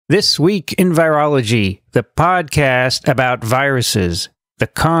This Week in Virology, the podcast about viruses, the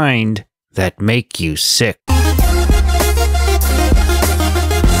kind that make you sick.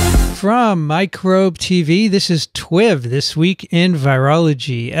 From Microbe TV, this is TWiV, This Week in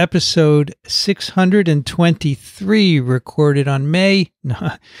Virology, episode 623, recorded on June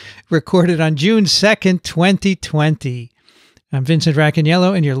 2nd, 2020. I'm Vincent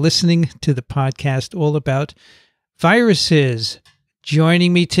Racaniello, and you're listening to the podcast all about viruses.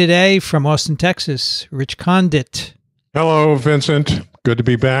 Joining me today from Austin, Texas, Rich Condit. Hello, Vincent. Good to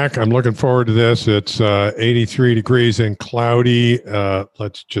be back. I'm looking forward to this. It's 83 degrees and cloudy.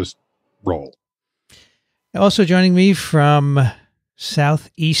 Let's just roll. Also joining me from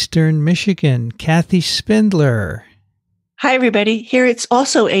southeastern Michigan, Kathy Spindler. Hi, everybody. Here it's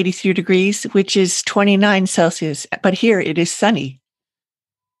also 83 degrees, which is 29 Celsius, but here it is sunny.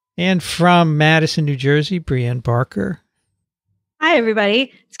 And from Madison, New Jersey, Brienne Barker. Hi,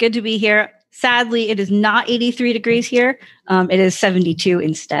 everybody. It's good to be here. Sadly, it is not 83 degrees here. It is 72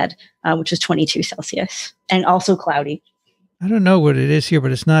 instead, which is 22 Celsius, and also cloudy. I don't know what it is here,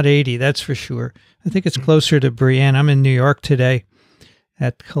 but it's not 80, that's for sure. I think it's closer to Brienne. I'm in New York today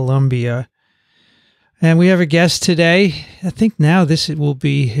at Columbia. And we have a guest today. I think now this will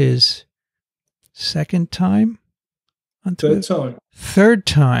be his second time? Third time. Third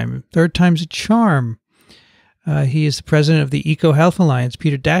time. Third time's a charm. He is the president of the EcoHealth Alliance.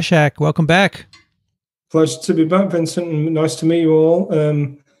 Peter Daszak, welcome back. Pleasure to be back, Vincent, and nice to meet you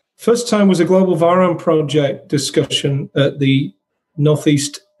all. First time was a Global Virome Project discussion at the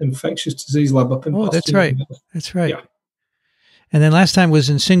Northeast Infectious Disease Lab up in Boston. That's right. That's right. Yeah. And then last time was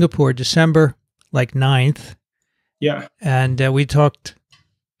in Singapore, December 9th. Yeah. And we talked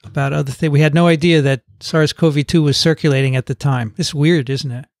about other things. We had no idea that SARS-CoV-2 was circulating at the time. It's weird,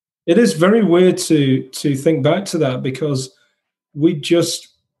 isn't it? It is very weird to think back to that because we'd just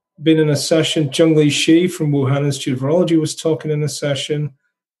been in a session. Zhongli Shi from Wuhan Institute of Virology was talking in a session.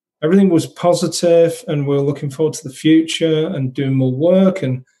 Everything was positive, and we're looking forward to the future and doing more work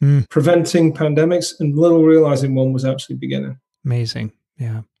and preventing pandemics, and little realizing one was actually beginning. Amazing.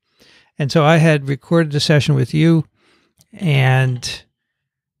 Yeah. And so I had recorded a session with you, and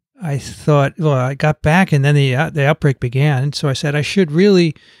I thought, well, I got back and then the outbreak began. So I said, I should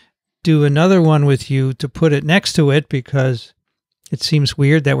really do another one with you to put it next to it because it seems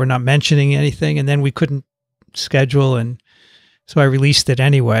weird that we're not mentioning anything. And then we couldn't schedule. And so I released it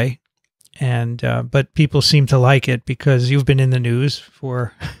anyway. And, but people seem to like it because you've been in the news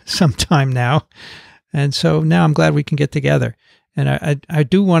for some time now. And so now I'm glad we can get together. And I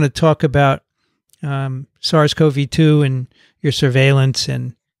do want to talk about SARS-CoV-2 and your surveillance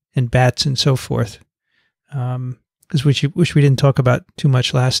and bats and so forth, because which we didn't talk about too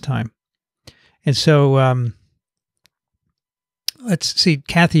much last time. And so let's see,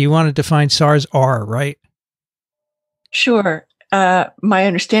 Kathy, you want to define SARS-R, right? Sure. My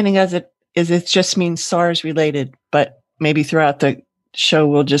understanding of it is it just means SARS-related, but maybe throughout the show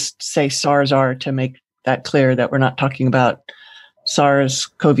we'll just say SARS-R to make that clear that we're not talking about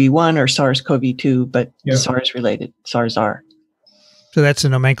SARS-CoV-1 or SARS-CoV-2, but SARS-related, SARS-R. So that's the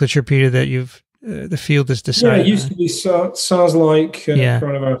nomenclature, Peter, that you've the field has decided. Yeah, it used to be SARS-like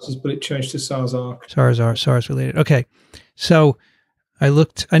coronaviruses, but it changed to SARS-R. SARS-R, SARS-related. Okay, so I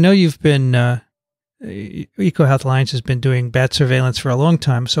looked. I know you've been EcoHealth Alliance has been doing bat surveillance for a long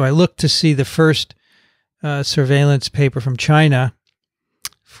time. So I looked to see the first surveillance paper from China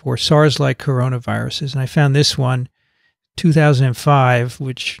for SARS-like coronaviruses, and I found this one, 2005,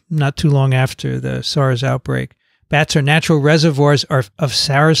 which not too long after the SARS outbreak. Bats are natural reservoirs of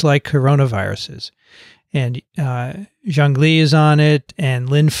SARS-like coronaviruses. And Zhongli is on it, and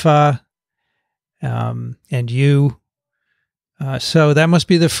Linfa, and you. So that must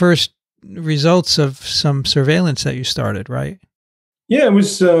be the first results of some surveillance that you started, right? Yeah, it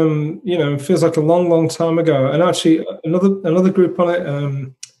was, it feels like a long, long time ago. And actually, another group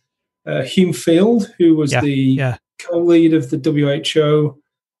on it, Hume Field, who was the co-lead of the WHO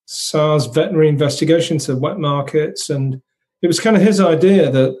SARS veterinary investigation to wet markets, and it was kind of his idea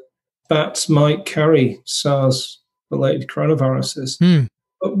that bats might carry SARS-related coronaviruses.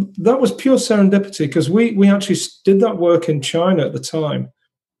 But that was pure serendipity because we actually did that work in China at the time.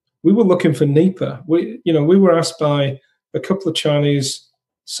 We were looking for Nipah. We were asked by a couple of Chinese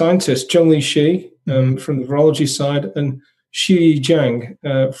scientists, Zhongli Shi from the virology side, and Xi Jiang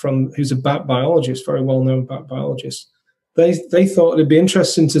who's a bat biologist, very well-known bat biologist. They thought it'd be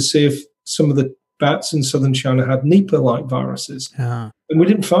interesting to see if some of the bats in southern China had Nipah-like viruses. And we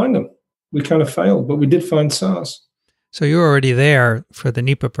didn't find them. We kind of failed, but we did find SARS. So you were already there for the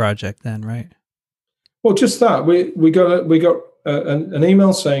Nipah project then, right? Well, just that. We got an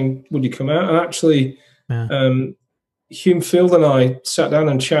email saying, would you come out? And actually, Hume Field and I sat down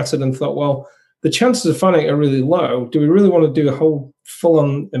and chatted and thought, well, the chances of finding it are really low. Do we really want to do a whole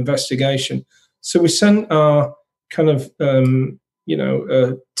full-on investigation? So we sent our kind of,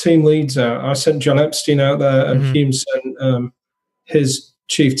 team leads out. I sent John Epstein out there, and Hume sent his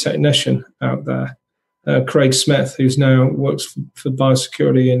chief technician out there, Craig Smith, who's now works for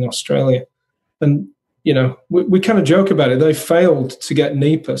biosecurity in Australia. And, we kind of joke about it. They failed to get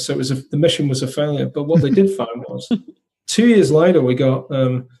NEPA, so the mission was a failure. But what they did find was 2 years later, we got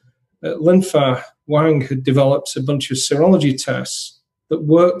Linfa Wang had developed a bunch of serology tests that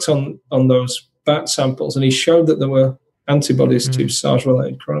worked on those bat samples, and he showed that there were antibodies to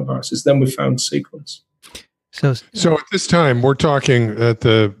SARS-related coronaviruses. Then we found sequence. So at this time, we're talking that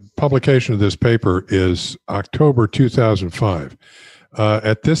the publication of this paper is October 2005.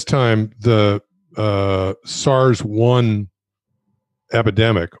 At this time, the SARS-1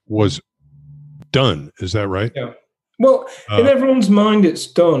 epidemic was done. Is that right? Yeah. Well, in everyone's mind, it's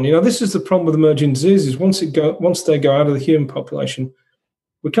done. This is the problem with emerging diseases. Once they go out of the human population,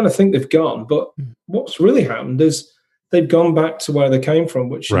 we kind of think they've gone. But what's really happened is they've gone back to where they came from,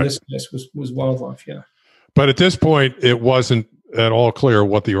 which in this case was wildlife. Yeah. But at this point, it wasn't at all clear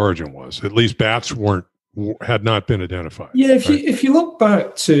what the origin was. At least bats had not been identified. Yeah. If you look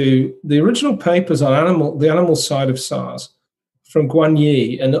back to the original papers on the animal side of SARS from Guan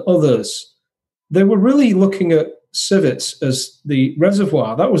Yi and others, they were really looking at civets as the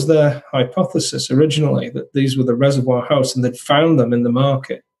reservoir. That was their hypothesis originally, that these were the reservoir hosts, and they'd found them in the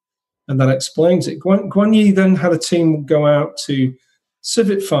market. And that explains it. Guan Yi then had a team go out to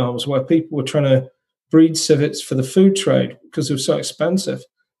civet farms where people were trying to breed civets for the food trade because they were so expensive,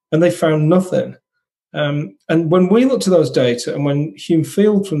 and they found nothing. And when we looked at those data, and when Hume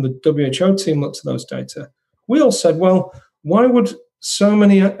Field from the WHO team looked at those data, we all said, well, why would so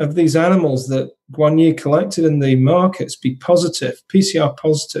many of these animals that Guan Yi collected in the markets be positive, PCR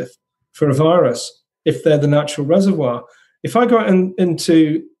positive for a virus, if they're the natural reservoir? If I go out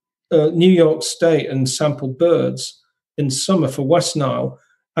into New York State and sample birds in summer for West Nile,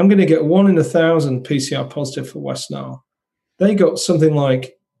 I'm going to get 1 in 1,000 PCR positive for West Nile. They got something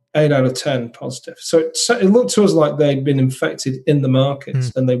like 8 out of 10 positive. So it looked to us like they'd been infected in the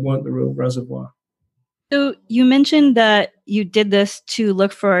markets and they weren't the real reservoir. So you mentioned that you did this to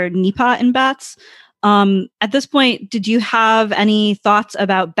look for NEPA in bats. At this point, did you have any thoughts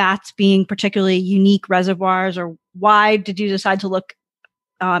about bats being particularly unique reservoirs, or why did you decide to look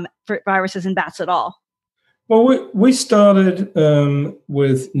for viruses in bats at all? Well, we started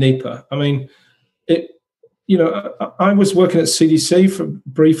with NEPA. I mean, I was working at CDC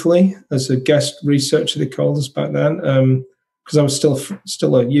briefly as a guest researcher, they called us back then, because I was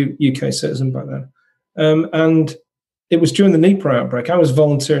still a UK citizen back then. And it was during the Nipah outbreak. I was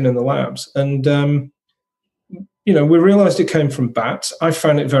volunteering in the labs, and we realized it came from bats. I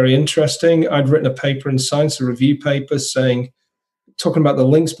found it very interesting. I'd written a paper in Science, a review paper, talking about the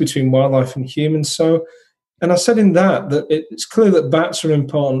links between wildlife and humans. And I said in that it's clear that bats are an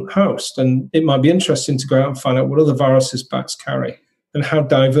important host, and it might be interesting to go out and find out what other viruses bats carry and how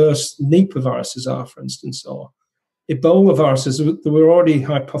diverse Nipah viruses are, for instance, or Ebola viruses. There were already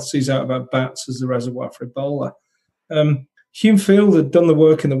hypotheses out about bats as the reservoir for Ebola. Hume Field had done the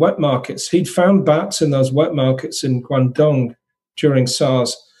work in the wet markets. He'd found bats in those wet markets in Guangdong during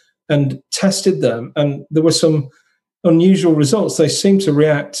SARS and tested them, and there were some unusual results. They seemed to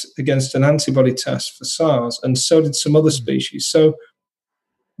react against an antibody test for SARS, and so did some other species. So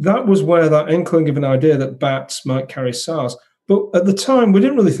that was where that inkling of an idea that bats might carry SARS. But at the time, we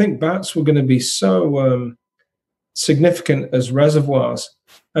didn't really think bats were going to be so significant as reservoirs.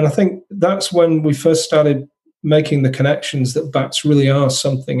 And I think that's when we first started making the connections that bats really are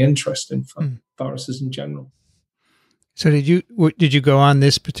something interesting for viruses in general. So did you go on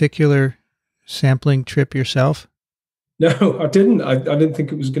this particular sampling trip yourself? No, I didn't. I didn't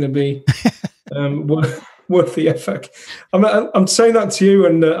think it was going to be worth the effort. I'm saying that to you,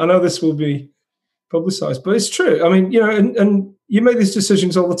 and I know this will be publicized, but it's true. I mean, and you make these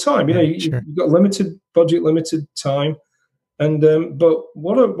decisions all the time. You've got limited budget, limited time, and but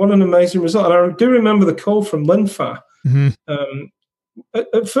what an amazing result! And I do remember the call from Linfa.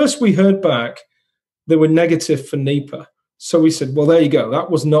 At first, we heard back they were negative for NEPA, so we said, "Well, there you go. That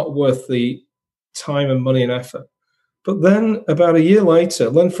was not worth the time and money and effort." But then, about a year later,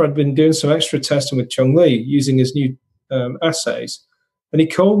 Linfa had been doing some extra testing with Chong Li using his new assays. And he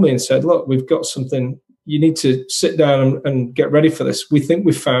called me and said, look, we've got something. You need to sit down and get ready for this. We think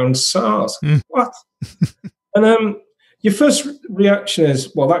we found SARS. What? And your first reaction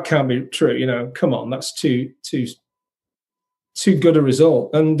is, well, that can't be true. Come on, that's too too good a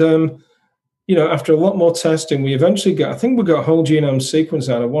result. And you know, after a lot more testing, we eventually got, I think we got a whole genome sequence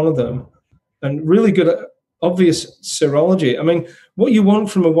out of one of them, and really good, obvious serology. I mean, what you want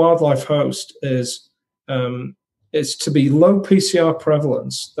from a wildlife host is to be low PCR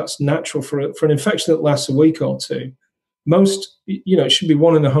prevalence. That's natural for an infection that lasts a week or two. Most, you know, it should be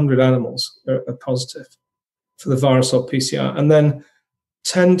 1 in 100 animals are positive for the virus or PCR. And then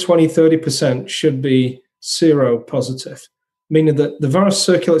 10, 20, 30% should be seropositive, meaning that the virus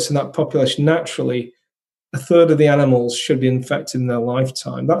circulates in that population naturally. A third of the animals should be infected in their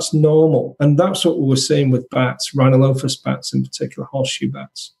lifetime. That's normal. And that's what we were seeing with bats, rhinolophus bats in particular, horseshoe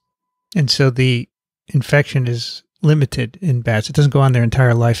bats. And so the infection is limited in bats. It doesn't go on their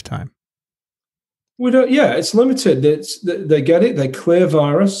entire lifetime. We don't. Yeah, it's limited. They get it. They clear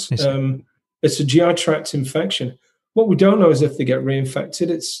virus. It's a GI tract infection. What we don't know is if they get reinfected.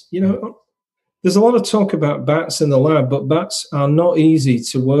 It's, you know, there's a lot of talk about bats in the lab, but bats are not easy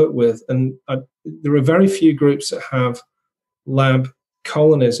to work with. And there are very few groups that have lab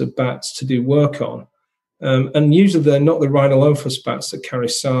colonies of bats to do work on. And usually they're not the rhinolophus bats that carry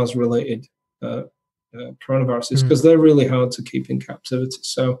SARS-related coronaviruses, because they're really hard to keep in captivity.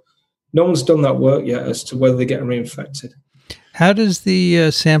 So no one's done that work yet as to whether they get reinfected. How does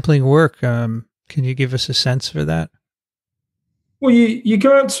the sampling work? Can you give us a sense for that? Well, you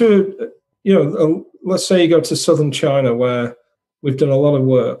go out to, you know, let's say you go to southern China, where we've done a lot of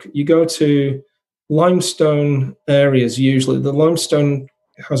work. You go to limestone areas. Usually the limestone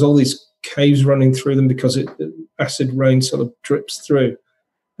has all these caves running through them because acid rain sort of drips through.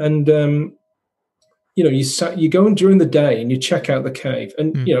 And, you know, you go in during the day and you check out the cave.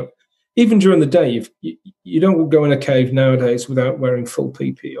 And, you know, even during the day, you don't go in a cave nowadays without wearing full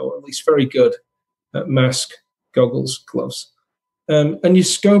PPE, or at least very good mask, goggles, gloves. And you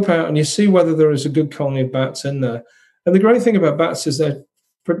scope out and you see whether there is a good colony of bats in there. And the great thing about bats is their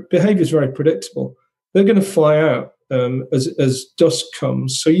behavior is very predictable. They're going to fly out as dusk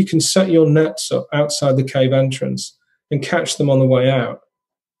comes. So you can set your nets up outside the cave entrance and catch them on the way out.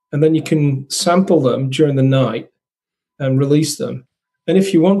 And then you can sample them during the night and release them. And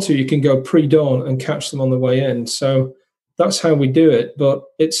if you want to, you can go pre-dawn and catch them on the way in. So that's how we do it. But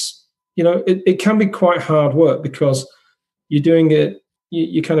it's, you know, it can be quite hard work, because you're doing it,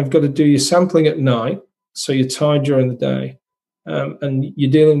 you kind of got to do your sampling at night, so you're tired during the day. And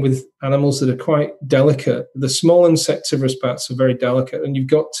you're dealing with animals that are quite delicate. The small insectivorous bats are very delicate, and you've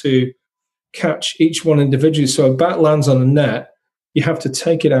got to catch each one individually. So a bat lands on a net, you have to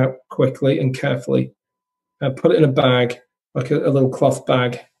take it out quickly and carefully, put it in a bag, like a little cloth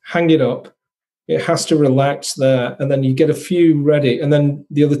bag, hang it up. It has to relax there, and then you get a few ready, and then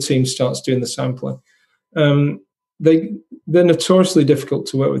the other team starts doing the sampling. They're notoriously difficult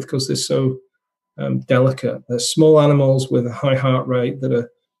to work with because they're so delicate. They're small animals with a high heart rate that are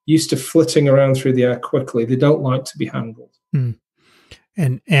used to flitting around through the air quickly. They don't like to be handled.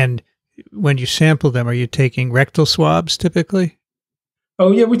 And when you sample them, are you taking rectal swabs typically?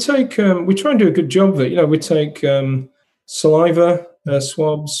 Oh yeah, we try and do a good job of it. You know, we take saliva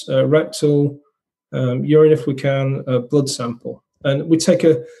swabs, rectal, urine if we can, blood sample, and we take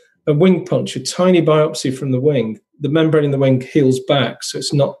a wing punch, a tiny biopsy from the wing. The membrane in the wing heals back, so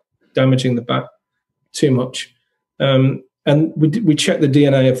it's not damaging the bat too much. And we check the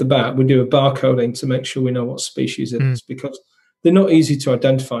DNA of the bat. We do a barcoding to make sure we know what species it is, because they're not easy to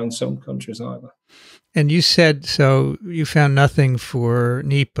identify in some countries either. And you said, so you found nothing for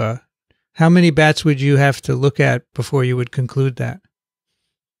Nipah. How many bats would you have to look at before you would conclude that?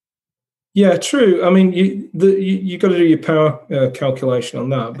 Yeah, true. I mean, you got to do your power calculation on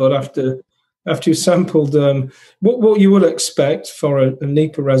that. But after you sampled, what you would expect for a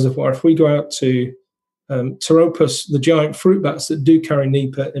Nipah reservoir, if we go out to Pteropus, the giant fruit bats that do carry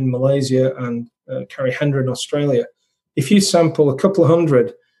Nipah in Malaysia and carry Hendra in Australia, if you sample a couple of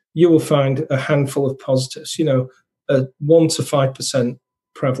hundred, you will find a handful of positives, you know, a 1 to 5%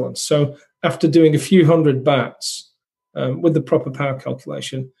 prevalence. So after doing a few hundred bats with the proper power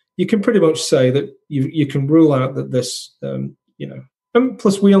calculation, you can pretty much say that you can rule out that this, you know, and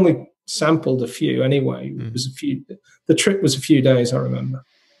plus we only sampled a few anyway. It was a few. The trip was a few days, I remember.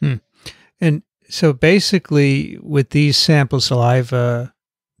 And so basically with these samples, saliva,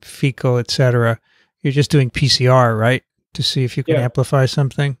 fecal, etc., you're just doing PCR, right? To see if you can amplify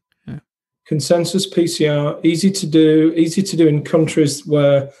something. Yeah. Consensus PCR, easy to do in countries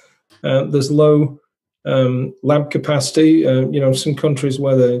where there's low lab capacity. You know, some countries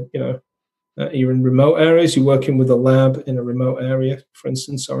where you're in remote areas, you're working with a lab in a remote area, for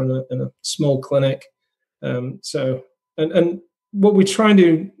instance, or in a small clinic. So what we try and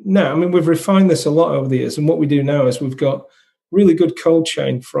do now, I mean, we've refined this a lot over the years, and what we do now is we've got really good cold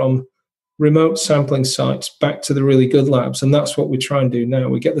chain from remote sampling sites back to the really good labs. And that's what we try and do now.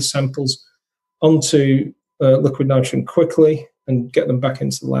 We get the samples onto liquid nitrogen quickly and get them back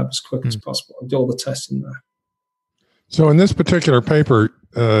into the lab as quick as possible and do all the testing there. So in this particular paper,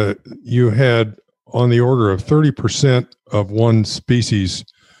 you had on the order of 30% of one species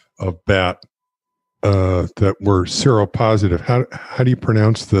of bat that were seropositive. How do you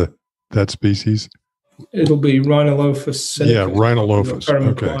pronounce that species? It'll be Rhinolophus. Yeah, Rhinolophus.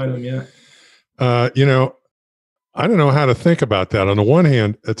 Okay. Yeah. I don't know how to think about that. On the one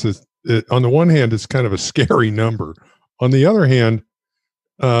hand, it's kind of a scary number. On the other hand,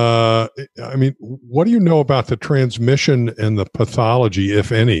 I mean, what do you know about the transmission and the pathology,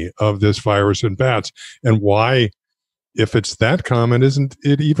 if any, of this virus in bats, and why, if it's that common, isn't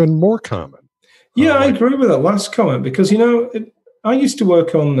it even more common? Yeah, I agree with that last comment because, I used to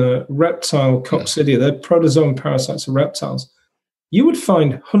work on the reptile coccidia, they're protozoan parasites of reptiles. You would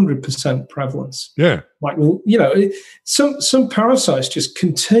find 100% prevalence. Yeah. Like, some parasites just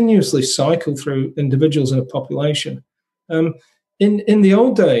continuously cycle through individuals in a population. In the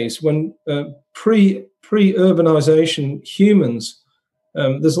old days, when pre-urbanization humans,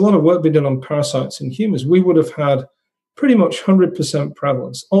 there's a lot of work being done on parasites in humans, we would have had pretty much 100%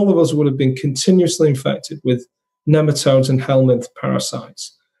 prevalence. All of us would have been continuously infected with nematodes and helminth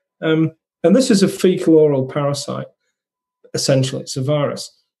parasites. And this is a fecal oral parasite. Essentially, it's a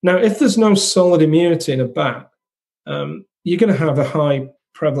virus. Now, if there's no solid immunity in a bat, you're going to have a high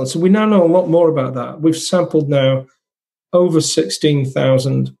prevalence. And we now know a lot more about that. We've sampled now over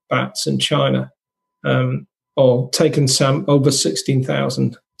 16,000 bats in China, or taken over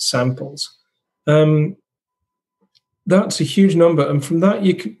 16,000 samples. That's a huge number, and from that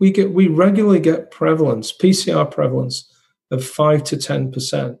we regularly get prevalence, PCR prevalence of 5 to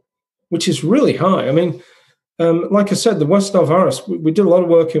 10%, which is really high. I mean, like I said, the West Nile virus. We did a lot of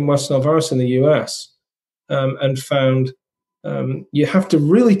work in West Nile virus in the US, and found you have to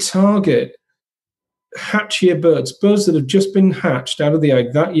really target hatchier birds that have just been hatched out of the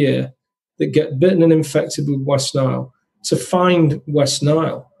egg that year that get bitten and infected with West Nile to find West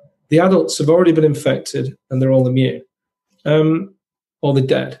Nile. The adults have already been infected and they're all immune. Or they're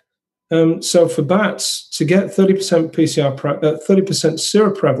dead. So for bats to get 30% 30%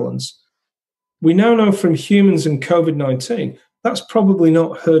 seroprevalence, we now know from humans and COVID-19 that's probably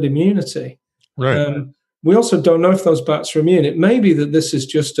not herd immunity. Right. We also don't know if those bats are immune. It may be that this is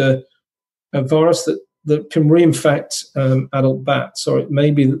just a virus that can reinfect adult bats, or it may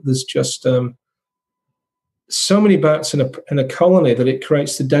be that there's just so many bats in a colony that it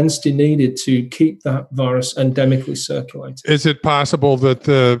creates the density needed to keep that virus endemically circulating. Is it possible that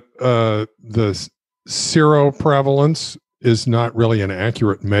the seroprevalence is not really an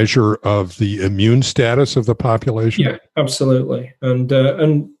accurate measure of the immune status of the population? Yeah, absolutely.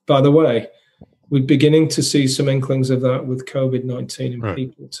 And by the way, we're beginning to see some inklings of that with COVID-19 in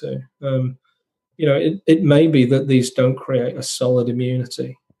people too. It may be that these don't create a solid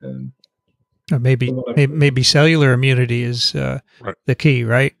immunity. Maybe cellular immunity is the key,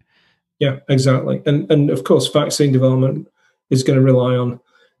 right? Yeah, exactly. And of course, vaccine development is going to rely on,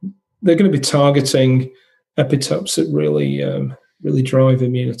 they're going to be targeting epitopes that really drive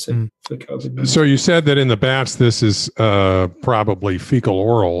immunity for COVID-19. So you said that in the bats, this is probably fecal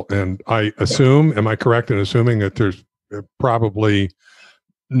oral, and I assume, am I correct in assuming that there's probably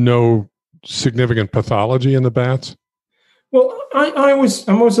no significant pathology in the bats? Well, I'm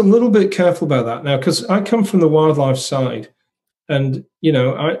always a little bit careful about that now because I come from the wildlife side, and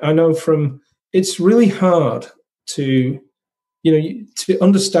I know it's really hard to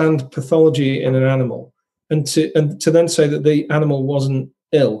understand pathology in an animal and to then say that the animal wasn't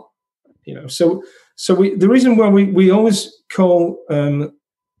ill. So the reason why we always call them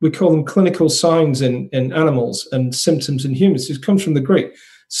clinical signs in animals and symptoms in humans, it comes from the Greek.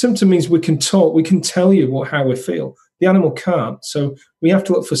 Symptom means we can talk, we can tell you how we feel. The animal can't, so we have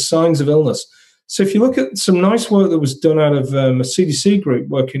to look for signs of illness. So if you look at some nice work that was done out of a CDC group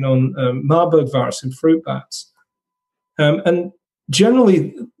working on Marburg virus in fruit bats, and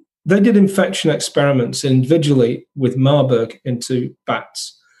generally they did infection experiments individually with Marburg into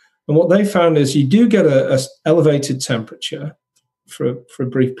bats. And what they found is you do get a elevated temperature for a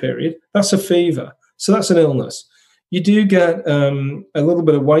brief period. That's a fever, so that's an illness. You do get a little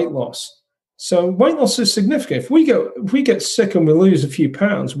bit of weight loss. So weight loss is significant. If we get sick and we lose a few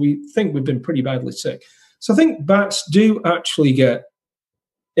pounds, we think we've been pretty badly sick. So I think bats do actually get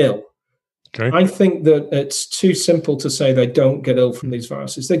ill. Okay. I think that it's too simple to say they don't get ill from these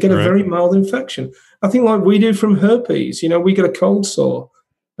viruses. They get a very mild infection. I think like we do from herpes. We get a cold sore,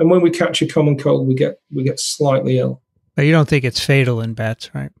 and when we catch a common cold, we get slightly ill. But you don't think it's fatal in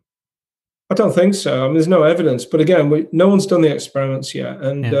bats, right? I don't think so. I mean, there's no evidence. But again, no one's done the experiments yet.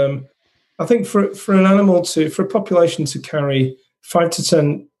 And I think for an animal for a population to carry 5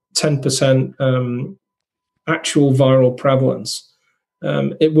 to 10% actual viral prevalence,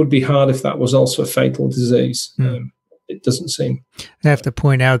 it would be hard if that was also a fatal disease. It doesn't seem. I have to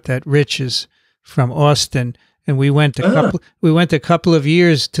point out that Rich is from Austin, and we went a couple of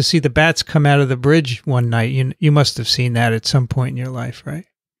years to see the bats come out of the bridge one night. You must have seen that at some point in your life, right?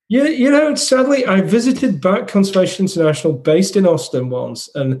 Yeah, sadly, I visited Bat Conservation International based in Austin once,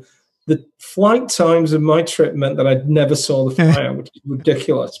 and the flight times of my trip meant that I'd never saw the flyout, which is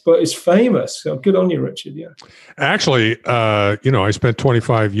ridiculous, but it's famous. So good on you, Richard. Yeah. Actually, I spent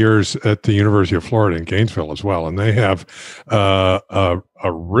 25 years at the University of Florida in Gainesville as well, and they have a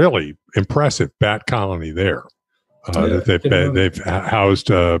really impressive bat colony there. They've housed,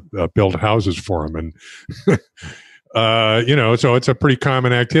 built houses for them, and so it's a pretty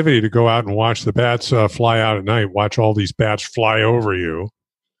common activity to go out and watch the bats fly out at night. Watch all these bats fly over you.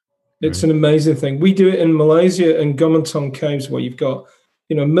 It's an amazing thing. We do it in Malaysia and Gomantong caves, where you've got,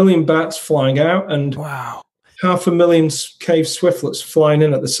 1 million bats flying out and 500,000 cave swiftlets flying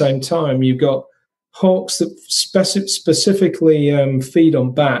in at the same time. You've got hawks that specifically feed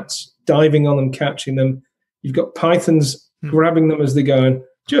on bats, diving on them, catching them. You've got pythons grabbing them as they're going.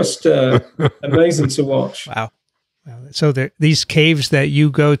 Just amazing to watch. Wow. So these caves that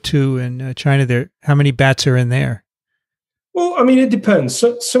you go to in China, how many bats are in there? Well, I mean, it depends.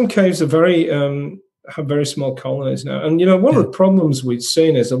 So, some caves are have very small colonies now. And, one of the problems we've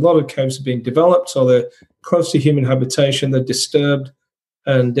seen is a lot of caves are being developed, or they're close to human habitation, they're disturbed,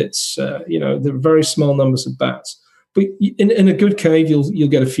 and it's, there are very small numbers of bats. But in a good cave, you'll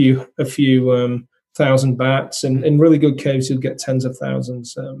get a few thousand bats, and in really good caves, you'll get tens of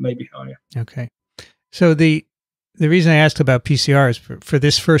thousands, maybe higher. Okay. So the reason I asked about PCR is for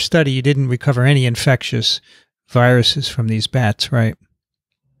this first study, you didn't recover any infectious viruses from these bats, right?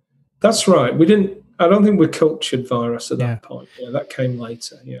 That's right. I don't think we cultured virus at that point. Yeah, that came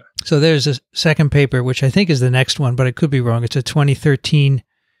later. Yeah. So there's a second paper, which I think is the next one, but I could be wrong. It's a 2013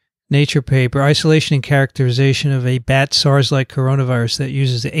 Nature paper, Isolation and Characterization of a Bat SARS-like Coronavirus that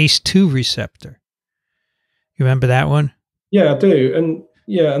uses the ACE2 receptor. You remember that one? Yeah, I do.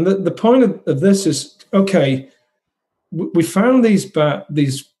 And the point of this is, okay, we found these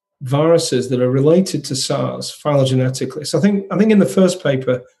viruses that are related to SARS phylogenetically. So I think in the first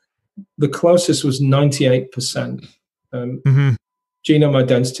paper, the closest was 98% genome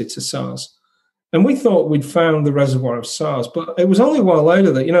identity to SARS. And we thought we'd found the reservoir of SARS, but it was only a while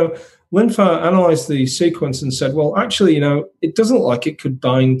later that, Linfar analyzed the sequence and said, well, actually, it doesn't look like it could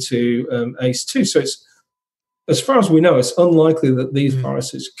bind to ACE2. So it's, as far as we know, it's unlikely that these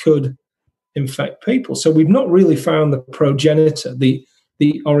viruses could infect people. So we've not really found the progenitor, the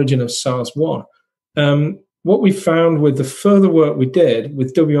origin of SARS-1. What we found with the further work we did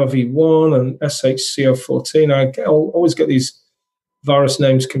with WRV1 and SHCO14, I always get these virus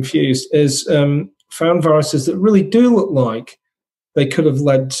names confused, is found viruses that really do look like they could have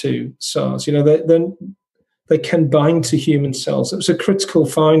led to SARS. They can bind to human cells. It was a critical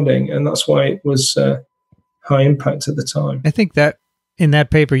finding, and that's why it was high impact at the time. I think that in that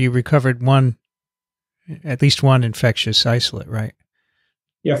paper you recovered at least one infectious isolate, right?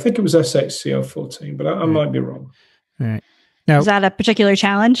 Yeah, I think it was SHCO14, but I might be wrong. All right. Now, is that a particular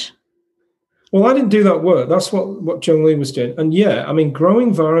challenge? Well, I didn't do that work. That's what Jung Lee was doing. And yeah, I mean,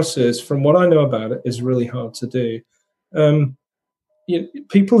 growing viruses, from what I know about it, is really hard to do.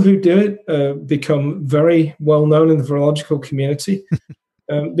 People who do it become very well known in the virological community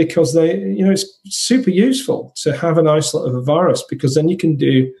because it's super useful to have an isolate of a virus, because then you can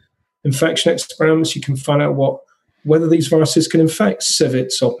do infection experiments. You can find out whether these viruses can infect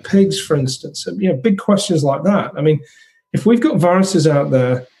civets or pigs, for instance. Big questions like that. I mean, if we've got viruses out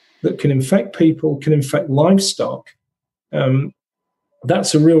there that can infect people, can infect livestock,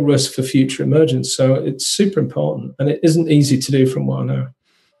 that's a real risk for future emergence. So it's super important, and it isn't easy to do from what I know.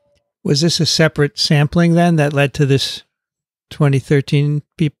 Was this a separate sampling then that led to this 2013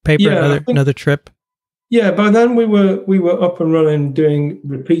 paper, another trip? Yeah, by then we were up and running, doing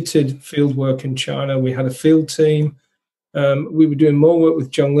repeated field work in China. We had a field team. We were doing more work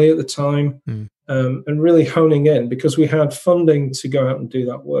with Jung Lee at the time, and really honing in, because we had funding to go out and do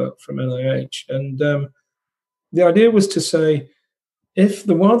that work from NIH. And the idea was to say, if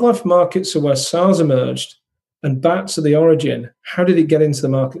the wildlife markets are where SARS emerged and bats are the origin, how did it get into the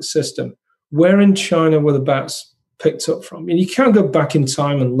market system? Where in China were the bats picked up from? You can't go back in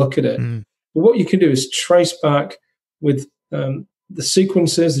time and look at it. But what you can do is trace back with the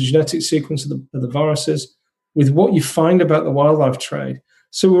sequences, the genetic sequence of the viruses, with what you find about the wildlife trade.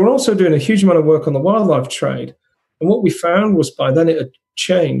 So we were also doing a huge amount of work on the wildlife trade. And what we found was by then it had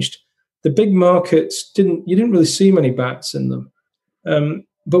changed. The big markets you didn't really see many bats in them.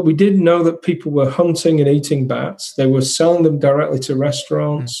 But we did know that people were hunting and eating bats. They were selling them directly to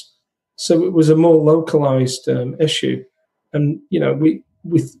restaurants. So it was a more localized issue. And,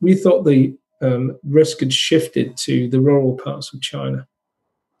 we thought the risk had shifted to the rural parts of China.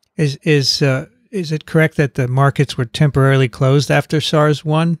 Is it correct that the markets were temporarily closed after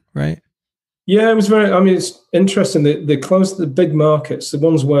SARS-1, right? Yeah, it was it's interesting that they closed the big markets, the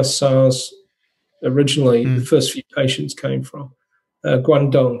ones where SARS originally, the first few patients came from,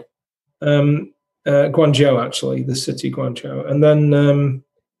 Guangdong, Guangzhou, actually, the city Guangzhou. And then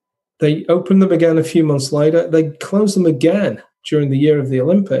they opened them again a few months later. They closed them again during the year of the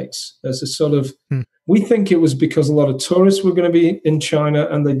Olympics as a sort of, we think it was because a lot of tourists were going to be in China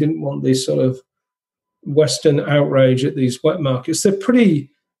and they didn't want this sort of Western outrage at these wet markets. They're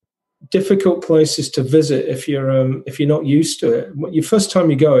pretty difficult places to visit if you're not used to it. Your first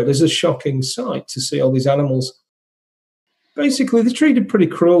time you go, it is a shocking sight to see all these animals. Basically, they're treated pretty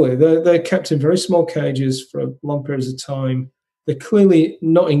cruelly. They're kept in very small cages for long periods of time. They're clearly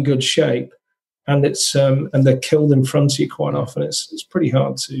not in good shape, and they're killed in front of you quite often. It's pretty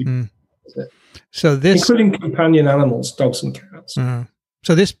hard to. So including companion animals, dogs and cats.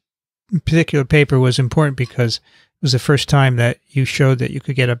 So this particular paper was important because it was the first time that you showed that you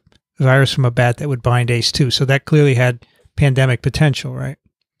could get a virus from a bat that would bind ACE2. So that clearly had pandemic potential, right?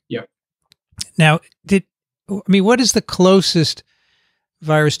 Yeah. Now, what is the closest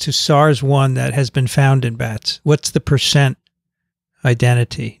virus to SARS-1 that has been found in bats? What's the percent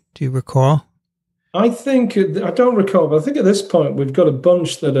identity? Do you recall? I don't recall, but I think at this point we've got a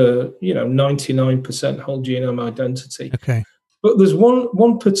bunch that are, 99% whole genome identity. Okay. But there's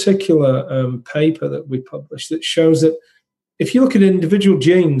one particular paper that we published that shows that if you look at individual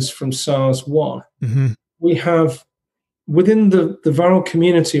genes from SARS-1, we have within the viral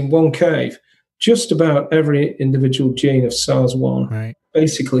community in one cave, just about every individual gene of SARS-1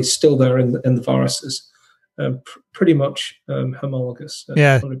 basically still there in the viruses. Pretty much homologous.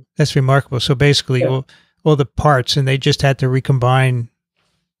 Yeah, that's remarkable. So basically, all the parts, and they just had to recombine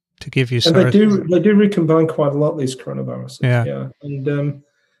to give you SARS. And they do recombine quite a lot, these coronaviruses. Yeah.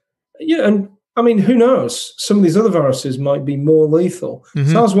 And I mean, who knows? Some of these other viruses might be more lethal.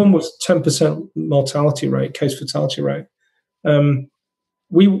 SARS-1 was 10% mortality rate, case fatality rate.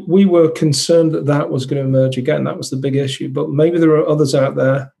 We were concerned that was going to emerge again. That was the big issue. But maybe there are others out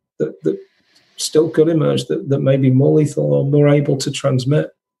there that still could emerge that may be more lethal or more able to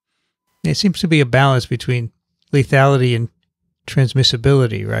transmit. It seems to be a balance between lethality and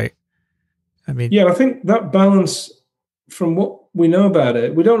transmissibility, right? I mean, yeah, I think that balance, from what we know about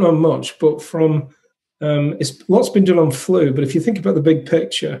it, we don't know much, but from lots been done on flu. But if you think about the big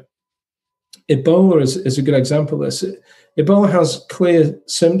picture, Ebola is a good example of this. Ebola has clear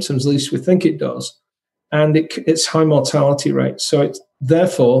symptoms, at least we think it does, and it's high mortality rate. So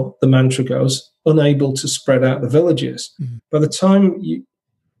therefore, the mantra goes, unable to spread out the villages. By the time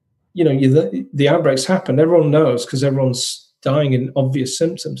the outbreaks happen, everyone knows because everyone's dying in obvious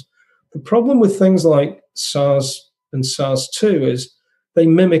symptoms. The problem with things like SARS and SARS-2 is they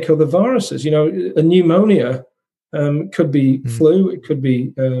mimic other viruses. A pneumonia could be flu, it could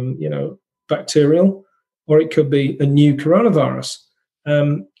be bacterial, or it could be a new coronavirus.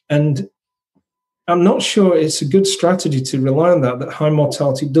 And I'm not sure it's a good strategy to rely on that high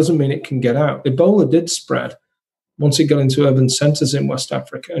mortality doesn't mean it can get out. Ebola did spread once it got into urban centers in West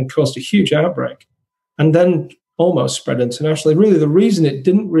Africa and caused a huge outbreak, and then almost spread internationally. Really, the reason it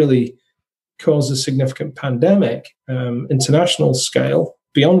didn't really cause a significant pandemic, international scale,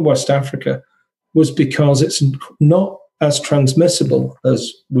 beyond West Africa, was because it's not as transmissible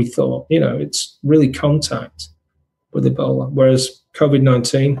as we thought. It's really contact with Ebola, whereas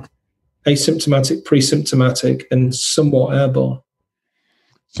COVID-19, asymptomatic, pre-symptomatic, and somewhat airborne.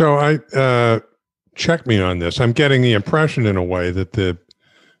 So check me on this. I'm getting the impression, in a way, that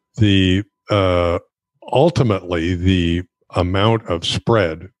the ultimately the amount of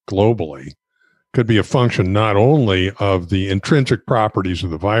spread globally could be a function not only of the intrinsic properties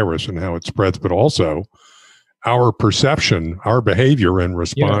of the virus and how it spreads, but also our perception, our behavior in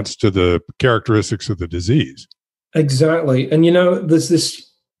response to the characteristics of the disease. Exactly. And, there's this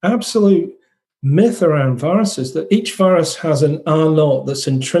absolute myth around viruses that each virus has an R0 that's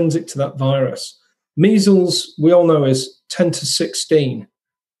intrinsic to that virus. Measles, we all know, is 10 to 16.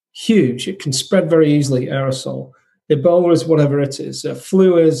 Huge. It can spread very easily, aerosol. Ebola is whatever it is.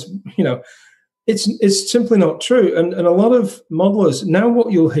 Flu is, it's simply not true. And a lot of modelers, now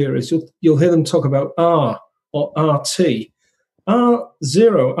what you'll hear is you'll hear them talk about R, or RT.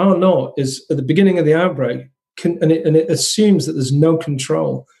 R0, R0 is at the beginning of the outbreak, and it assumes that there's no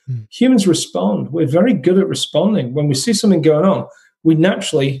control. Humans respond. We're very good at responding. When we see something going on, we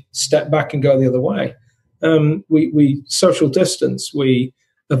naturally step back and go the other way. We social distance, we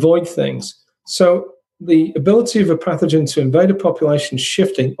avoid things. So the ability of a pathogen to invade a population is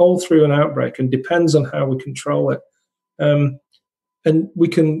shifting all through an outbreak and depends on how we control it. And we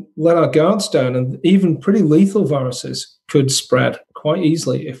can let our guards down, and even pretty lethal viruses could spread quite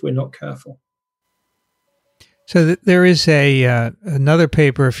easily if we're not careful. So there is another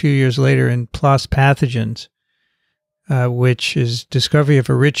paper a few years later in PLOS Pathogens, which is discovery of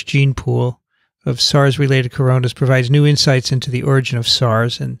a rich gene pool of SARS-related coronas provides new insights into the origin of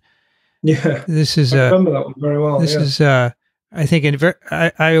SARS. And this is I remember that one very well. This is I think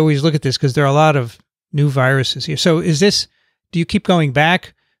I always look at this because there are a lot of new viruses here. So is this? Do you keep going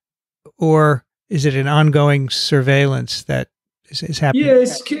back, or is it an ongoing surveillance that is happening?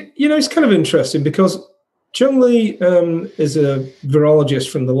 Yeah, it's kind of interesting because Jung Lee is a virologist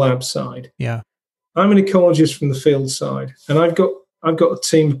from the lab side. Yeah, I'm an ecologist from the field side, and I've got a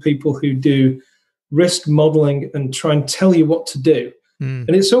team of people who do risk modeling and try and tell you what to do. And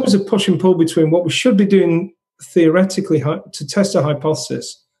it's always a push and pull between what we should be doing theoretically to test a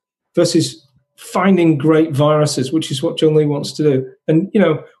hypothesis versus finding great viruses, which is what Jung Lee wants to do. And,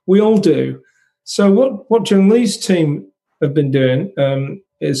 we all do. So what Jung Lee's team have been doing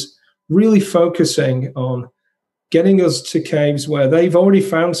is really focusing on getting us to caves where they've already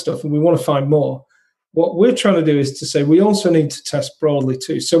found stuff and we want to find more. What we're trying to do is to say we also need to test broadly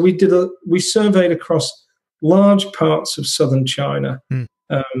too. So we surveyed across large parts of southern China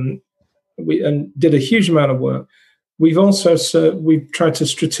and did a huge amount of work. We've also we've tried to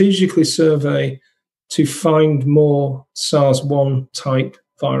strategically survey to find more SARS-1 type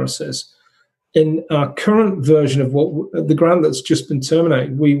viruses. In our current version of the grant that's just been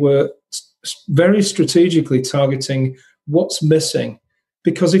terminated, we were very strategically targeting what's missing.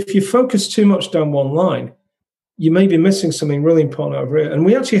 Because if you focus too much down one line, you may be missing something really important over here. And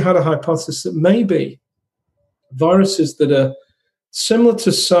we actually had a hypothesis that maybe viruses that are similar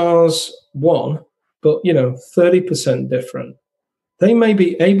to SARS-1, but 30% different, they may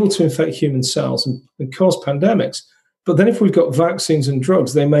be able to infect human cells and cause pandemics. But then if we've got vaccines and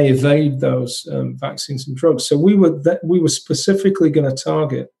drugs, they may evade those vaccines and drugs. So we were specifically going to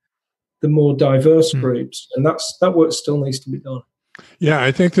target the more diverse groups, and that work still needs to be done. Yeah,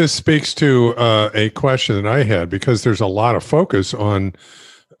 I think this speaks to a question that I had, because there's a lot of focus on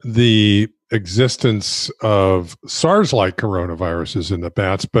the existence of SARS-like coronaviruses in the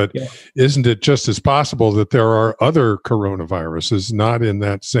bats, but isn't it just as possible that there are other coronaviruses not in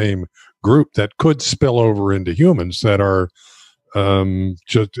that same group that could spill over into humans that are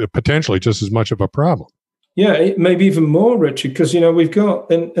just potentially just as much of a problem? Yeah, it may be even more, Richard, because we've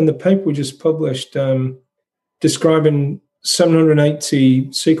got in the paper we just published describing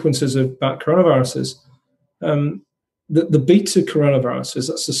 780 sequences of bat coronaviruses. The beta coronaviruses,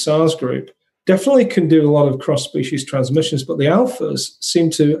 that's the SARS group, definitely can do a lot of cross-species transmissions, but the alphas seem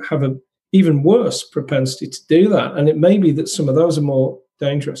to have an even worse propensity to do that. And it may be that some of those are more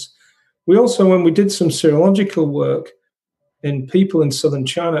dangerous. We also, when we did some serological work in people in southern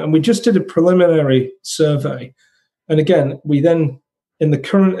China, and we just did a preliminary survey. And again, we then, in the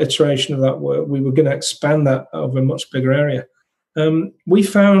current iteration of that work, we were going to expand that over a much bigger area. We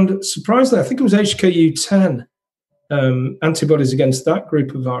found, surprisingly, I think it was HKU10, antibodies against that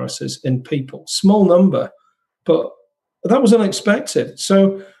group of viruses in people. Small number, but that was unexpected.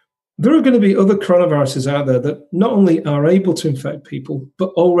 So there are going to be other coronaviruses out there that not only are able to infect people,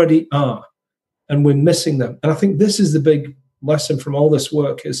 but already are, and we're missing them. And I think this is the big lesson from all this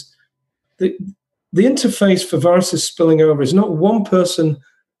work, is the interface for viruses spilling over is not one person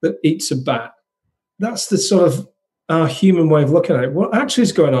that eats a bat. That's the sort of our human way of looking at it. What actually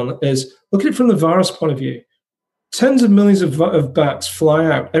is going on is, look at it from the virus point of view. Tens of millions of bats fly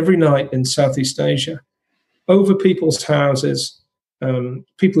out every night in Southeast Asia over people's houses.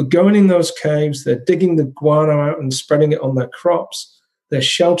 People are going in those caves. They're digging the guano out and spreading it on their crops. They're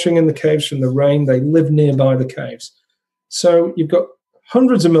sheltering in the caves from the rain. They live nearby the caves. So you've got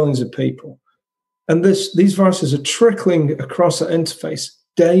hundreds of millions of people. And these viruses are trickling across that interface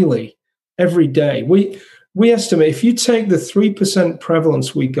daily, every day. We estimate, if you take the 3%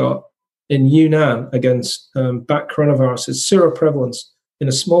 prevalence we got in Yunnan against bat coronaviruses, seroprevalence in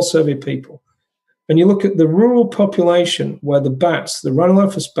a small survey of people, and you look at the rural population where the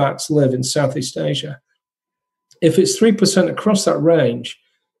rhinolophus bats live in Southeast Asia, if it's 3% across that range,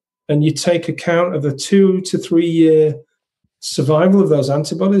 and you take account of a 2 to 3 year survival of those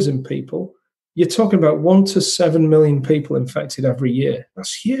antibodies in people, you're talking about 1 to 7 million people infected every year.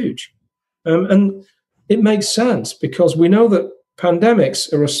 That's huge. And it makes sense because we know that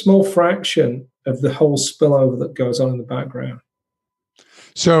pandemics are a small fraction of the whole spillover that goes on in the background.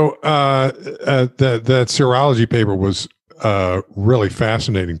 So that serology paper was really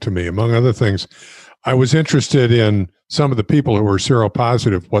fascinating to me. Among other things, I was interested in some of the people who were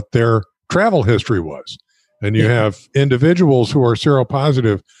seropositive, what their travel history was. And you have individuals who are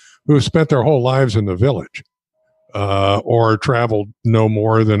seropositive who have spent their whole lives in the village or traveled no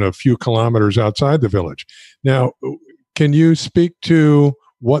more than a few kilometers outside the village. Now, can you speak to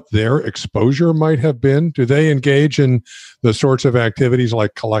what their exposure might have been? Do they engage in the sorts of activities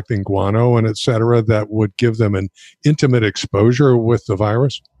like collecting guano and et cetera that would give them an intimate exposure with the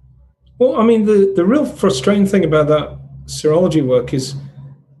virus? Well, I mean, the real frustrating thing about that serology work is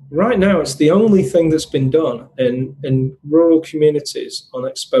right now it's the only thing that's been done in rural communities on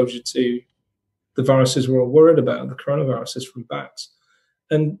exposure to the viruses we're all worried about, the coronaviruses from bats.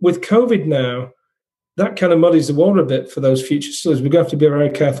 And with COVID now, that kind of muddies the water a bit for those future studies. We're going to have to be very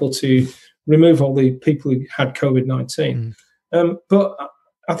careful to remove all the people who had COVID-19. But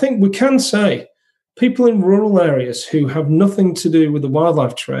I think we can say people in rural areas who have nothing to do with the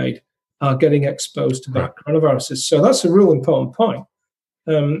wildlife trade are getting exposed to bat coronaviruses. So that's a real important point.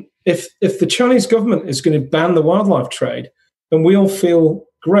 If the Chinese government is going to ban the wildlife trade and we all feel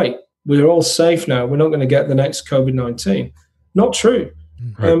great, we're all safe now, we're not going to get the next COVID-19. Not true.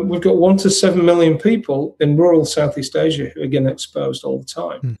 We've got 1 to 7 million people in rural Southeast Asia who are getting exposed all the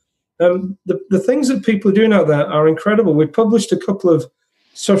time. The things that people are doing out there are incredible. We've published a couple of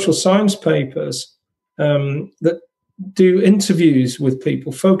social science papers that do interviews with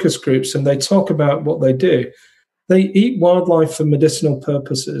people, focus groups, and they talk about what they do. They eat wildlife for medicinal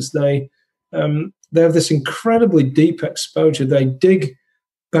purposes. They have this incredibly deep exposure. They dig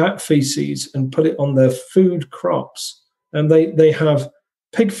bat feces and put it on their food crops. And they have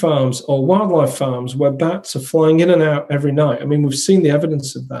pig farms or wildlife farms where bats are flying in and out every night. I mean, we've seen the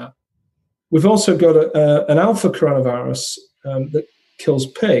evidence of that. We've also got an alpha coronavirus that kills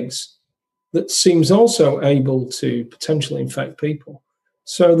pigs that seems also able to potentially infect people.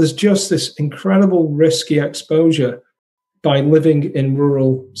 So there's just this incredible risky exposure by living in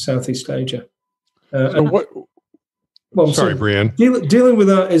rural Southeast Asia. Sorry, Brian. Dealing with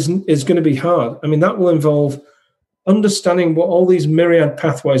that is going to be hard. I mean, that will involve understanding what all these myriad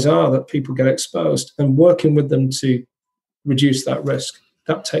pathways are that people get exposed and working with them to reduce that risk.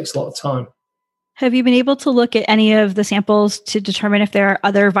 That takes a lot of time. Have you been able to look at any of the samples to determine if there are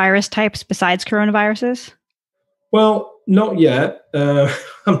other virus types besides coronaviruses? Well, not yet.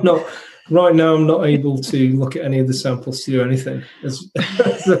 I'm not able to look at any of the samples to do anything because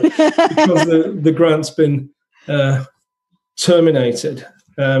the grant's been terminated.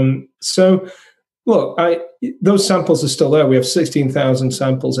 So, look, those samples are still there. We have 16,000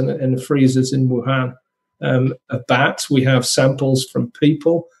 samples in the freezers in Wuhan of bats. We have samples from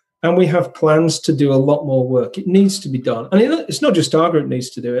people, and we have plans to do a lot more work. It needs to be done. And it's not just our group needs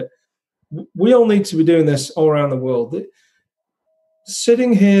to do it. We all need to be doing this all around the world.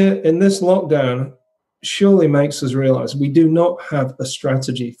 Sitting here in this lockdown surely makes us realize we do not have a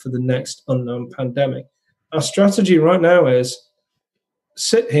strategy for the next unknown pandemic. Our strategy right now is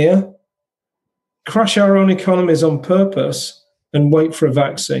sit here, crash our own economies on purpose, and wait for a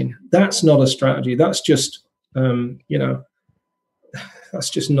vaccine. That's not a strategy. That's just, that's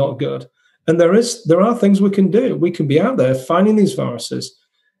just not good. And there are things we can do. We can be out there finding these viruses,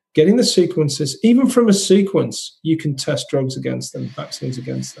 getting the sequences. Even from a sequence, you can test drugs against them, vaccines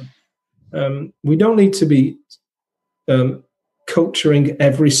against them. We don't need to be culturing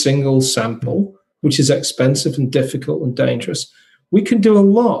every single sample, which is expensive and difficult and dangerous. We can do a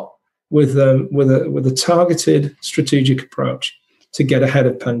lot with a targeted strategic approach to get ahead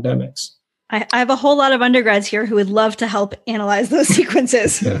of pandemics. I have a whole lot of undergrads here who would love to help analyze those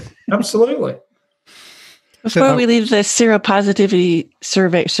sequences. Yeah, absolutely. Before we leave the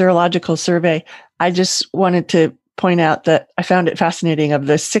serological survey, I just wanted to point out that I found it fascinating. Of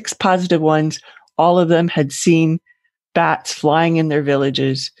the 6 positive ones, all of them had seen bats flying in their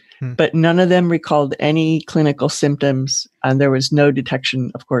villages, but none of them recalled any clinical symptoms. And there was no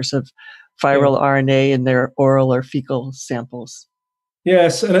detection, of course, of viral RNA in their oral or fecal samples.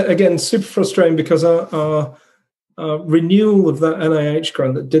 Yes, and again, super frustrating because our renewal of that NIH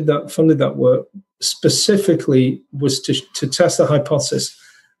grant that funded that work specifically was to test the hypothesis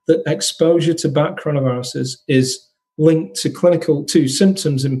that exposure to bat coronaviruses is linked to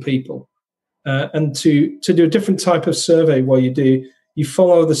symptoms in people, and to do a different type of survey where you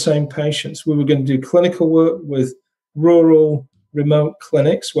follow the same patients. We were going to do clinical work with rural remote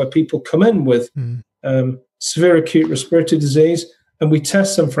clinics where people come in with severe acute respiratory disease, and we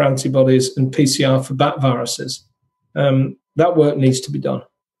test them for antibodies and PCR for bat viruses. That work needs to be done.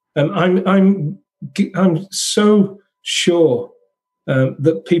 I'm so sure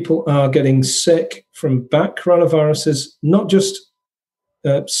that people are getting sick from bat coronaviruses, not just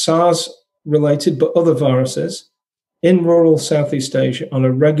SARS-related, but other viruses in rural Southeast Asia on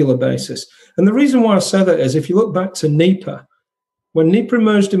a regular basis. And the reason why I say that is if you look back to Nipah, when Nipah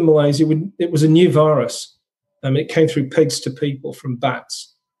emerged in Malaysia, it was a new virus. It came through pigs to people from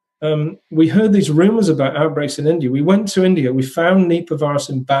bats. We heard these rumors about outbreaks in India. We went to India. We found Nipah virus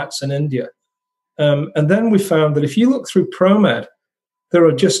in bats in India. And then we found that if you look through ProMed, there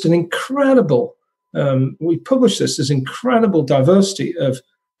are just an incredible, we published this, there's incredible diversity of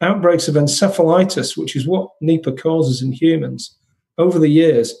outbreaks of encephalitis, which is what Nipah causes in humans over the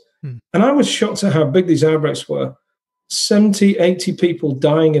years. And I was shocked at how big these outbreaks were. 70, 80 people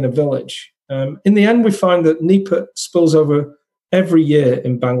dying in a village. In the end, we find that Nipah spills over every year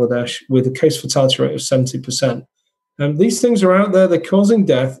in Bangladesh with a case fatality rate of 70%. These things are out there, they're causing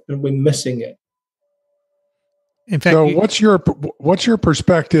death, and we're missing it. In fact, so what's your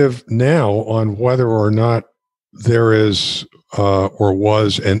perspective now on whether or not there is or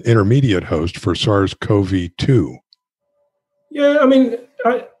was an intermediate host for SARS-CoV-2? Yeah, I mean,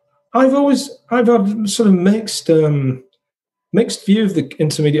 I've had sort of mixed view of the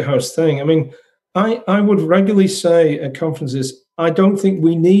intermediate host thing. I mean, I would regularly say at conferences, I don't think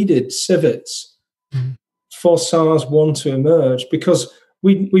we needed civets for SARS-1 to emerge, because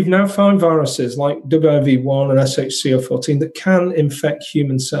we've now found viruses like WIV1 and SHCO14 that can infect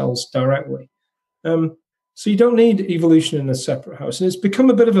human cells directly. So you don't need evolution in a separate host. And it's become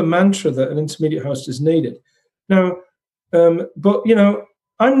a bit of a mantra that an intermediate host is needed. Now, but, you know,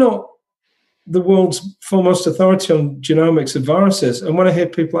 I'm not the world's foremost authority on genomics of viruses. And when I hear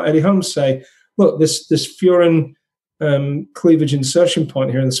people like Eddie Holmes say, look, this furin cleavage insertion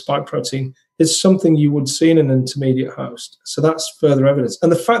point here in the spike protein is something you would see in an intermediate host. So that's further evidence.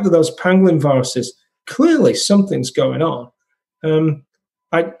 And the fact that those pangolin viruses, clearly something's going on.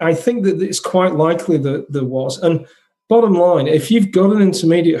 I think that it's quite likely that there was. And bottom line, if you've got an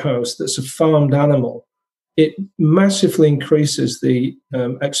intermediate host that's a farmed animal, it massively increases the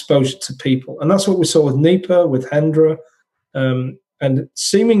exposure to people. And that's what we saw with Nipah, with Hendra, and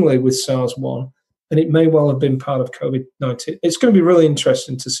seemingly with SARS-1. And it may well have been part of COVID-19. It's going to be really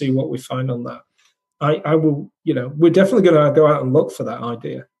interesting to see what we find on that. I will, you know, we're definitely going to go out and look for that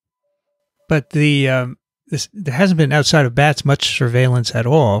idea. But there hasn't been outside of bats much surveillance at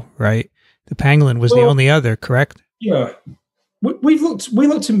all, right? The pangolin was the only other, correct? Yeah. We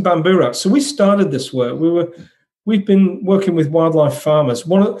looked in bamboo rats. So we started this work. We've been working with wildlife farmers.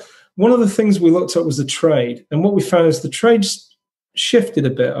 One of the things we looked at was the trade, and what we found is the trade's shifted a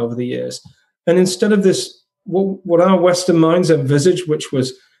bit over the years. And instead of this, what our Western minds envisaged, which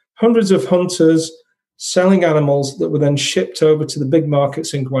was hundreds of hunters selling animals that were then shipped over to the big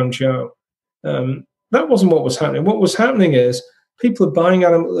markets in Guangzhou, that wasn't what was happening. What was happening is people are buying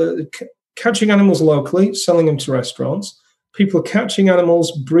catching animals locally, selling them to restaurants. People are catching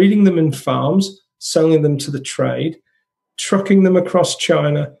animals, breeding them in farms, selling them to the trade, trucking them across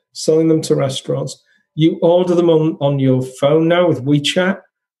China, selling them to restaurants. You order them on your phone now with WeChat.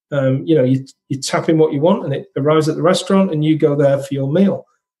 You know, you tap in what you want and it arrives at the restaurant and you go there for your meal.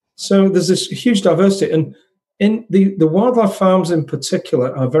 So there's this huge diversity. And in the wildlife farms in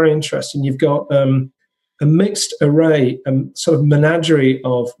particular are very interesting. You've got a mixed array, sort of menagerie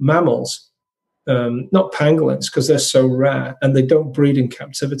of mammals, not pangolins because they're so rare and they don't breed in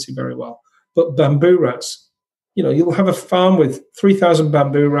captivity very well, but bamboo rats. You know, you'll have a farm with 3,000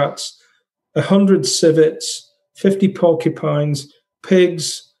 bamboo rats, 100 civets, 50 porcupines,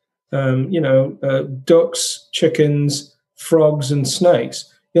 pigs, ducks, chickens, frogs, and snakes.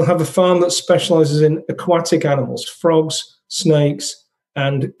 You'll have a farm that specializes in aquatic animals, frogs, snakes,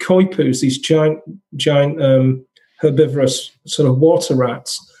 and koipus, these giant herbivorous sort of water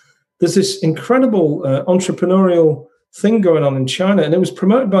rats. There's this incredible entrepreneurial thing going on in China, and it was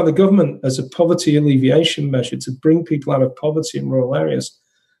promoted by the government as a poverty alleviation measure to bring people out of poverty in rural areas.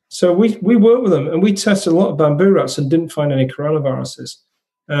 So we worked with them, and we tested a lot of bamboo rats and didn't find any coronaviruses.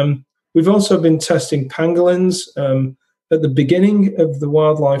 We've also been testing pangolins at the beginning of the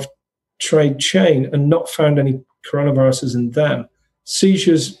wildlife trade chain and not found any coronaviruses in them.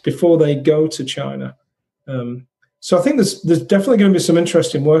 Seizures before they go to China. So I think there's definitely going to be some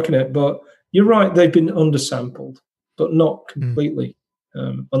interesting work in it, but you're right, they've been undersampled, but not completely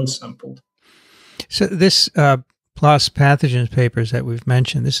unsampled. So this PLOS pathogens papers that we've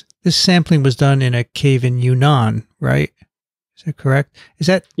mentioned, this sampling was done in a cave in Yunnan, right? Is that correct? Is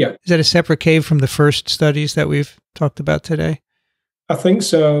that a separate cave from the first studies that we've talked about today? I think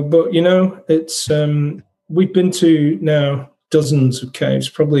so, but it's we've been to now dozens of caves,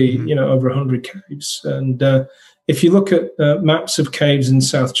 probably over 100 caves, and if you look at maps of caves in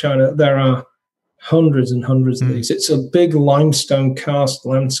South China, there are hundreds and hundreds of these. It's a big limestone karst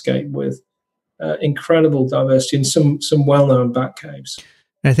landscape with incredible diversity and some well-known bat caves.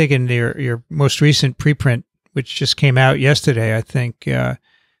 And I think in your most recent preprint, which just came out yesterday, I think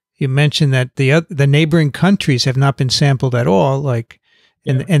you mentioned that the neighboring countries have not been sampled at all,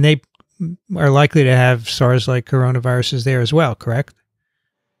 and they are likely to have SARS-like coronaviruses there as well. Correct?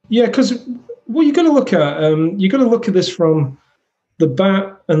 Yeah, because what you got to look at, this from the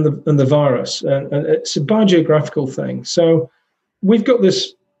bat and the virus, and it's a biogeographical thing. So we've got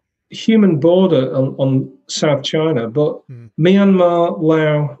this human border on South China, but Myanmar,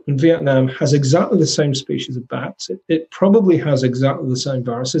 Laos, and Vietnam has exactly the same species of bats. It probably has exactly the same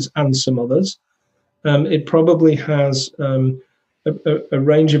viruses and some others. It probably has a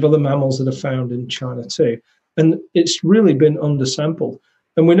range of other mammals that are found in China too. And it's really been undersampled.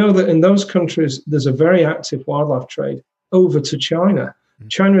 And we know that in those countries, there's a very active wildlife trade over to China.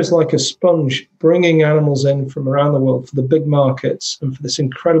 China is like a sponge, bringing animals in from around the world for the big markets and for this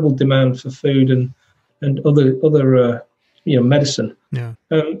incredible demand for food and other medicine. Yeah.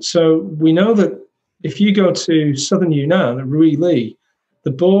 So we know that if you go to southern Yunnan, Ruili,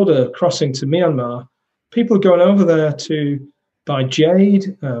 the border crossing to Myanmar, people are going over there to buy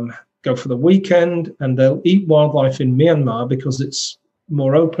jade, go for the weekend, and they'll eat wildlife in Myanmar because it's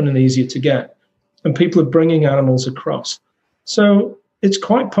more open and easier to get. And people are bringing animals across. So it's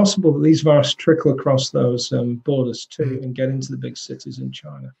quite possible that these viruses trickle across those borders too and get into the big cities in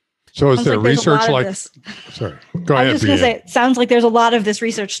China. So is there research like... Sorry, go ahead. I was just going to say, it sounds like there's a lot of this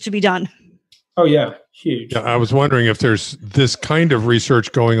research to be done. Oh, yeah, huge. Yeah, I was wondering if there's this kind of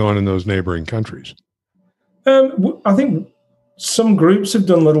research going on in those neighboring countries. I think some groups have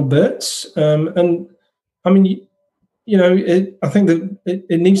done little bits. And I mean, I think that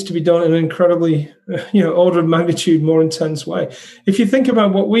it needs to be done in an incredibly, order of magnitude more intense way. If you think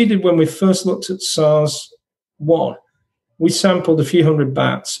about what we did when we first looked at SARS-1, we sampled a few hundred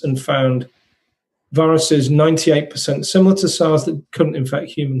bats and found viruses 98% similar to SARS that couldn't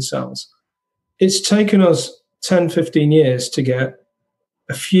infect human cells. It's taken us 10, 15 years to get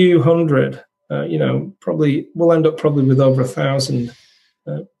a few hundred, probably we'll end up probably with over 1,000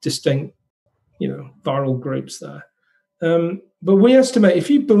 distinct, viral groups there. But we estimate, if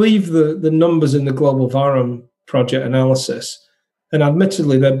you believe the numbers in the Global Virome Project analysis, and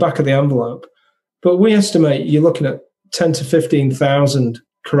admittedly they're back of the envelope, but we estimate you're looking at 10 to 15,000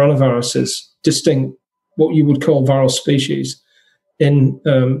 coronaviruses, distinct, what you would call viral species, in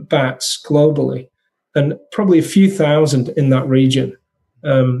bats globally, and probably a few thousand in that region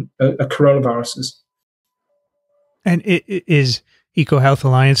are coronaviruses. And is EcoHealth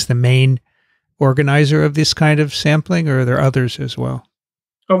Alliance the main organizer of this kind of sampling, or are there others as well?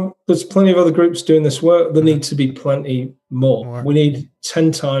 There's plenty of other groups doing this work. There need to be plenty more. We need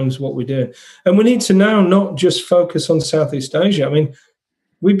 10 times what we're doing. And we need to now not just focus on Southeast Asia. I mean,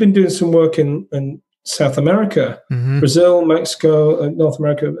 we've been doing some work in South America, Brazil, Mexico, North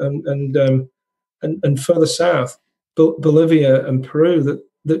America, and further south, Bolivia and Peru,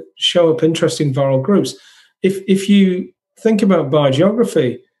 that show up interesting viral groups. If you think about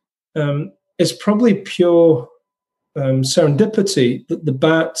biogeography, it's probably pure serendipity that the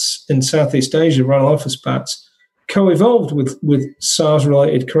bats in Southeast Asia, Rhinolophus bats, co-evolved with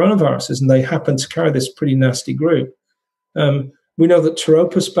SARS-related coronaviruses, and they happen to carry this pretty nasty group. We know that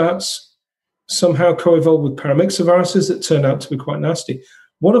Pteropus bats somehow co-evolved with paramyxoviruses that turned out to be quite nasty.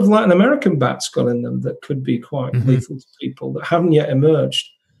 What have Latin American bats got in them that could be quite lethal to people that haven't yet emerged?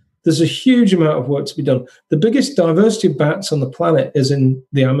 There's a huge amount of work to be done. The biggest diversity of bats on the planet is in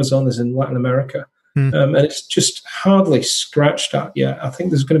the Amazon, is in Latin America. And it's just hardly scratched at yet. I think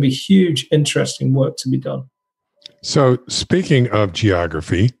there's going to be huge, interesting work to be done. So speaking of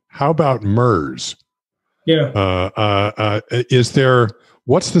geography, how about MERS? Yeah.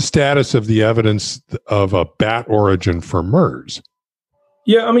 What's the status of the evidence of a bat origin for MERS?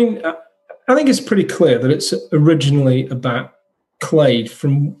 Yeah, I mean, I think it's pretty clear that it's originally a bat clade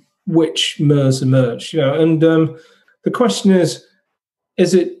from which MERS emerged. And the question is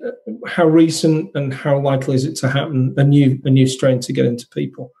it how recent and how likely is it to happen, a new strain to get into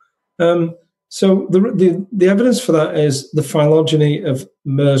people? So the evidence for that is the phylogeny of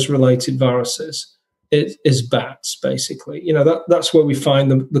MERS-related viruses. It is bats, basically. That's where we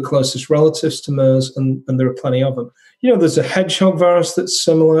find the closest relatives to MERS, and there are plenty of them. There's a hedgehog virus that's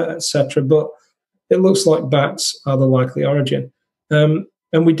similar, etc. But it looks like bats are the likely origin. And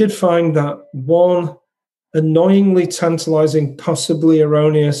we did find that one annoyingly tantalizing, possibly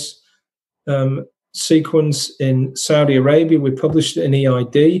erroneous sequence in Saudi Arabia. We published it in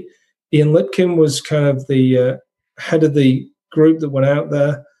EID. Ian Lipkin was kind of the head of the group that went out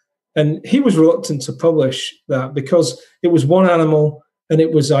there, and he was reluctant to publish that because it was one animal and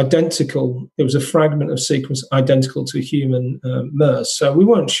it was identical. It was a fragment of sequence identical to a human MERS, so we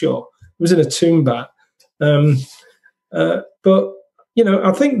weren't sure. It was in a tomb bat. But, you know,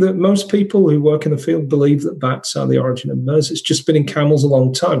 I think that most people who work in the field believe that bats are the origin of MERS. It's just been in camels a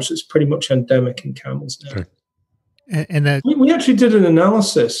long time, so it's pretty much endemic in camels now. Sure. And that we actually did an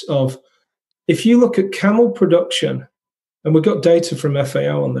analysis of, if you look at camel production, and we've got data from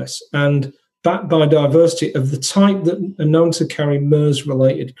FAO on this, and bat biodiversity of the type that are known to carry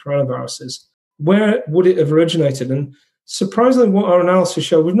MERS-related coronaviruses, where would it have originated? And surprisingly, what our analysis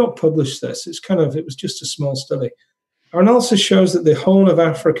showed, we've not published this, it was just a small study. Our analysis shows that the Horn of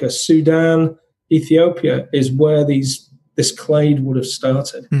Africa, Sudan, Ethiopia, is where this clade would have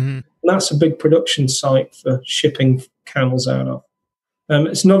started. Mm-hmm. And that's a big production site for shipping camels out of.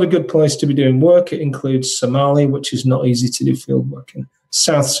 It's not a good place to be doing work. It includes Somalia, which is not easy to do field work in,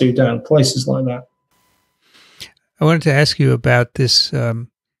 South Sudan, places like that. I wanted to ask you about this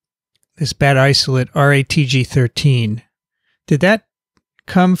this bat isolate RATG13. Did that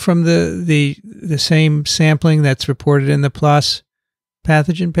come from the same sampling that's reported in the PLOS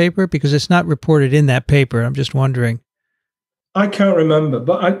pathogen paper? Because it's not reported in that paper. I'm just wondering. I can't remember,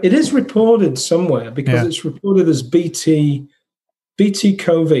 but it is reported somewhere because it's reported as BT-CoV,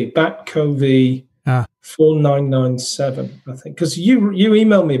 BAT-CoV 4997, I think. Because you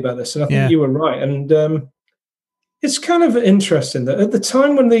emailed me about this, and I think you were right. And it's kind of interesting that at the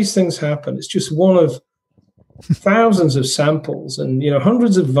time when these things happen, it's just one of thousands of samples and, you know,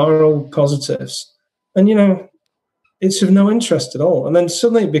 hundreds of viral positives. And, you know, it's of no interest at all. And then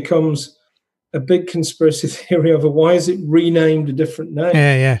suddenly it becomes a big conspiracy theory over why is it renamed a different name.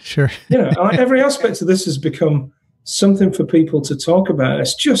 Yeah, sure. You know, every aspect of this has become something for people to talk about.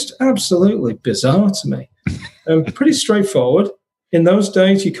 It's just absolutely bizarre to me. Pretty straightforward. In those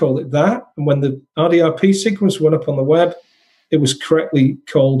days, you called it that. And when the RDRP sequence went up on the web, it was correctly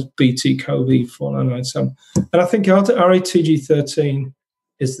called BT-CoV 4997. And I think RATG13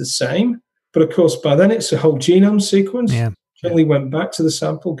 is the same. But of course, by then it's a whole genome sequence. Generally went back to the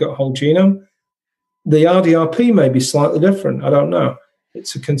sample, got a whole genome. The RDRP may be slightly different. I don't know.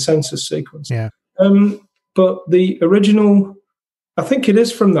 It's a consensus sequence. But the original, I think it is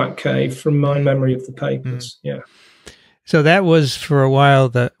from that cave, from my memory of the papers. So that was for a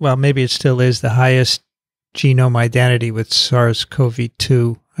while, maybe it still is the highest genome identity with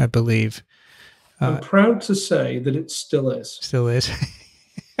SARS-CoV-2, I believe. I'm proud to say that it still is. Still is.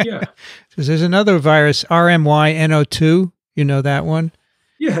 Yeah. Because there's another virus, RMYNO2. You know that one?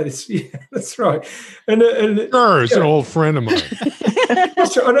 Yeah, that's right. And sure, it's an old friend of mine.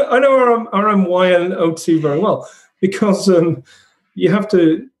 That's right. I know RMYNO2 very well because you have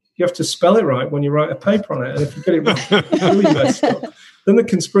to spell it right when you write a paper on it, and if you get it wrong, it's really messed up. Then the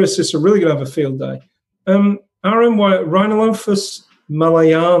conspiracists are really going to have a field day. Rhinolophus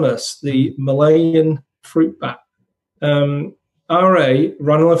malayanus, the Malayan fruit bat. Rhinolophus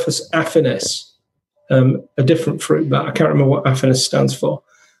affinis, a different fruit bat. I can't remember what affinis stands for.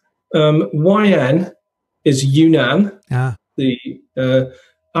 YN is Yunnan. The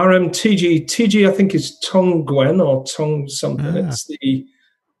TG I think is Tonguen or Tong something. It's the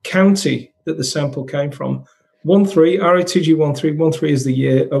county that the sample came from. 13, RATG13, 13 is the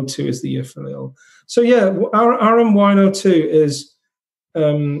year, 02 is the year for the old. So yeah, RMYN02 is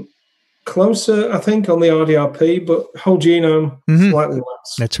closer, I think, on the RDRP, but whole genome slightly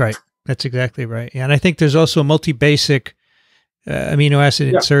less. That's right. That's exactly right. Yeah, and I think there's also multi-basic amino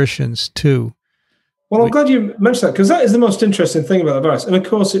acid insertions too. Well, I'm glad you mentioned that because that is the most interesting thing about the virus. And of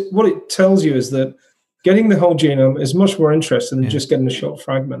course, what it tells you is that getting the whole genome is much more interesting than just getting a short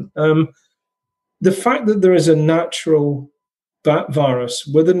fragment. The fact that there is a natural bat virus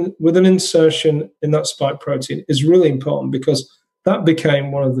with an insertion in that spike protein is really important because that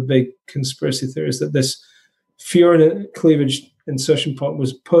became one of the big conspiracy theories that this furin cleavage insertion point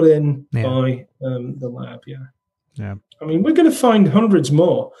was put in by the lab. Yeah. I mean, we're going to find hundreds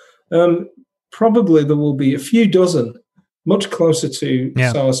more. Probably there will be a few dozen, much closer to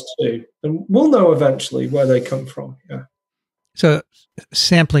SARS-2, and we'll know eventually where they come from. Yeah. So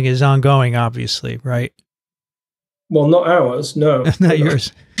sampling is ongoing, obviously, right? Well, not ours, no. Not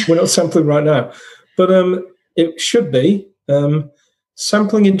yours. We're not sampling right now. But it should be.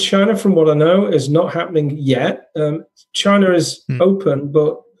 Sampling in China, from what I know, is not happening yet. China is open,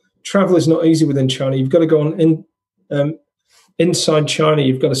 but travel is not easy within China. You've got to go on inside China.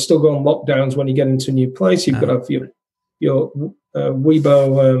 You've got to still go on lockdowns when you get into a new place. You've got to have your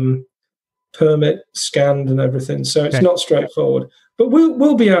Weibo permit scanned and everything. So it's not straightforward. But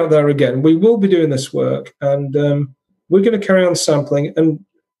we'll be out there again. We will be doing this work, and we're going to carry on sampling. And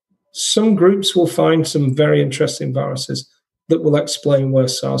some groups will find some very interesting viruses that will explain where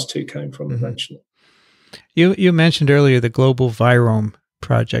SARS-2 came from eventually. You mentioned earlier the Global Virome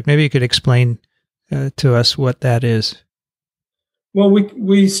Project. Maybe you could explain to us what that is. Well,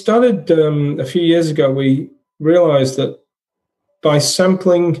 we started a few years ago. We realized that by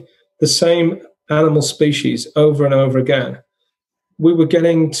sampling the same animal species over and over again, we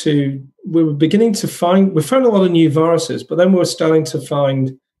found a lot of new viruses, but then we were starting to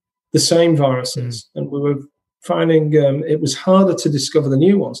find the same viruses, and we were finding it was harder to discover the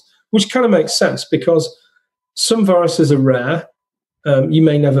new ones, which kind of makes sense because some viruses are rare. You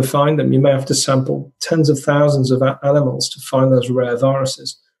may never find them. You may have to sample tens of thousands of animals to find those rare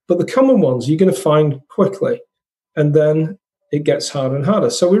viruses. But the common ones you're going to find quickly, and then it gets harder and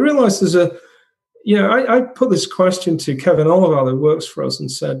harder. So we realized there's I put this question to Kevin Oliver, who works for us,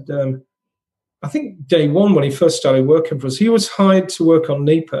 and said, I think day one when he first started working for us, he was hired to work on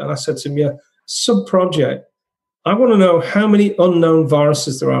Nipah. And I said to him, sub-project, I want to know how many unknown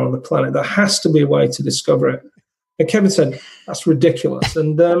viruses there are on the planet. There has to be a way to discover it. And Kevin said, that's ridiculous.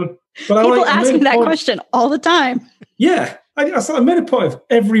 And but people ask me that question all the time. Yeah. I made a point of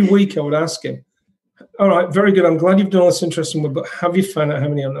every week I would ask him, all right, very good. I'm glad you've done all this interesting work, but have you found out how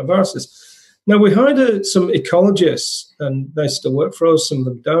many unknown viruses? Now, we hired some ecologists, and they still work for us. Some of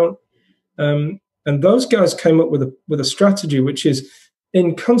them don't. And those guys came up with a strategy, which is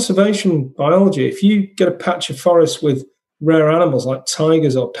in conservation biology, if you get a patch of forest with rare animals like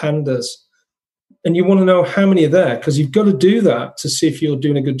tigers or pandas, and you want to know how many are there, because you've got to do that to see if you're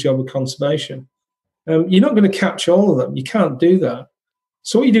doing a good job of conservation. You're not going to catch all of them. You can't do that.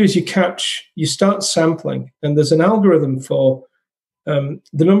 So what you do is you start sampling, and there's an algorithm for the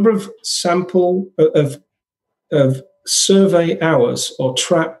number of survey hours or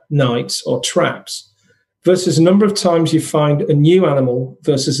trap nights or traps versus the number of times you find a new animal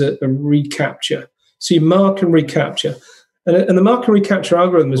versus a recapture. So you mark and recapture. And the mark and recapture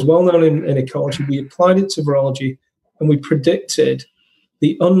algorithm is well known in ecology. We applied it to virology, and we predicted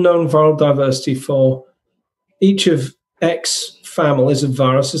the unknown viral diversity for each of X families of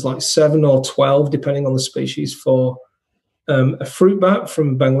viruses, like 7 or 12, depending on the species, for a fruit bat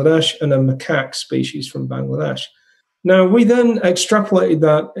from Bangladesh and a macaque species from Bangladesh. Now, we then extrapolated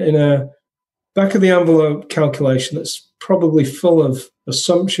that in a back-of-the-envelope calculation that's probably full of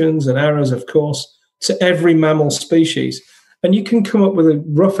assumptions and errors, of course, to every mammal species. And you can come up with a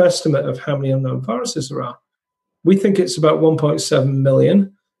rough estimate of how many unknown viruses there are. We think it's about 1.7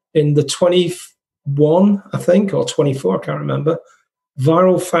 million in the 21, I think, or 24, I can't remember,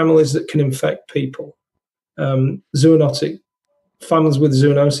 viral families that can infect people, zoonotic families with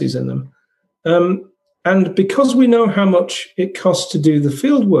zoonoses in them. And because we know how much it costs to do the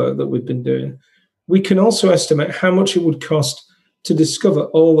field work that we've been doing, we can also estimate how much it would cost to discover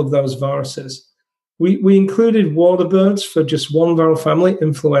all of those viruses. We included water birds for just one viral family,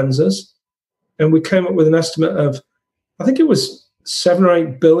 influenzas, and we came up with an estimate of, I think it was $7 or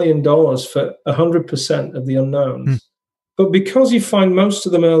 $8 billion for 100% of the unknowns. But because you find most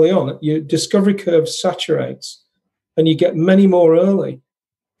of them early on, your discovery curve saturates, and you get many more early.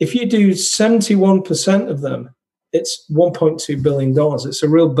 If you do 71% of them, it's $1.2 billion. It's a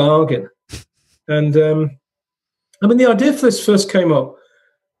real bargain. And I mean, the idea for this first came up.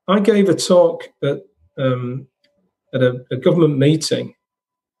 I gave a talk at a government meeting,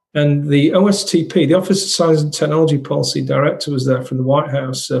 and the OSTP, the Office of Science and Technology Policy Director, was there from the White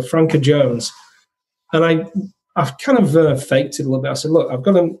House, Franca Jones. And I've kind of faked it a little bit. I said, look, I've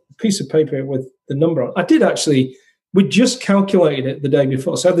got a piece of paper with the number on. I did actually, we just calculated it the day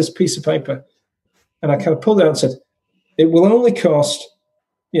before. So I had this piece of paper, and I kind of pulled it out and said, it will only cost,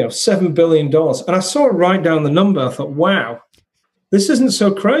 $7 billion. And I saw it write down the number. I thought, wow, this isn't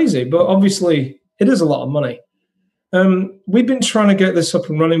so crazy, but obviously it is a lot of money. We've been trying to get this up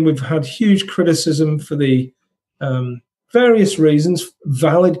and running. We've had huge criticism for the various reasons,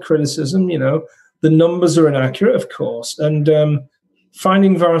 valid criticism, the numbers are inaccurate, of course. And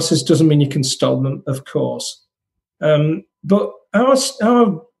finding viruses doesn't mean you can stop them, of course. But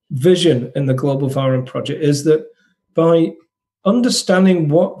our vision in the Global Virome Project is that by understanding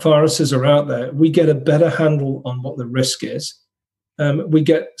what viruses are out there, we get a better handle on what the risk is. We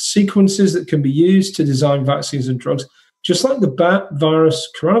get sequences that can be used to design vaccines and drugs, just like the bat virus,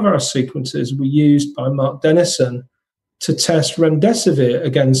 coronavirus sequences were used by Mark Dennison to test remdesivir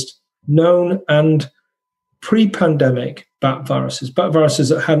against known and pre-pandemic bat viruses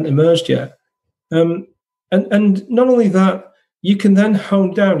that hadn't emerged yet. And not only that, you can then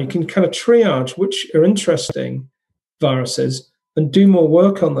hone down, you can kind of triage which are interesting viruses and do more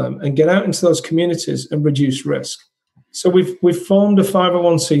work on them and get out into those communities and reduce risk. So we've formed a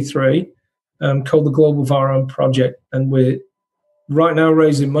 501c3 called the Global Virome Project, and we're right now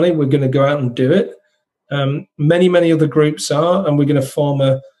raising money. We're going to go out and do it. Many other groups are, and we're going to form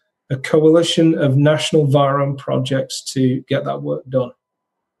a coalition of national virome projects to get that work done.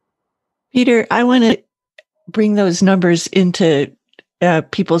 Peter, I want to bring those numbers into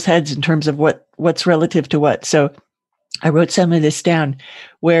people's heads in terms of what's relative to what. So I wrote some of this down,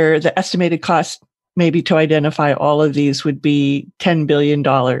 where the estimated cost maybe to identify all of these would be $10 billion.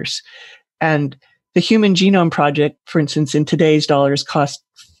 And the Human Genome Project, for instance, in today's dollars, cost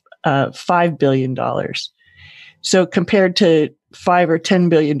 $5 billion. So compared to $5 or $10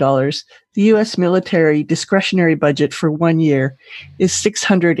 billion, the U.S. military discretionary budget for 1 year is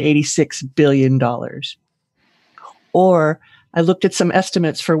 $686 billion. Or I looked at some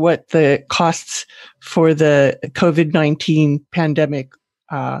estimates for what the costs for the COVID-19 pandemic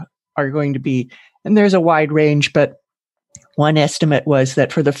are going to be. And there's a wide range, but one estimate was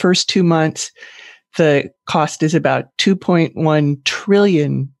that for the first 2 months, the cost is about $2.1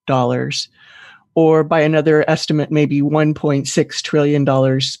 trillion, or by another estimate, maybe $1.6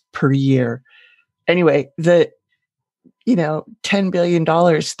 trillion per year. Anyway, the $10 billion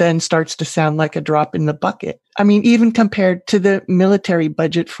then starts to sound like a drop in the bucket. I mean, even compared to the military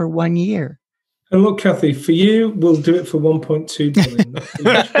budget for 1 year. And look, Kathy, for you, we'll do it for 1.2 billion.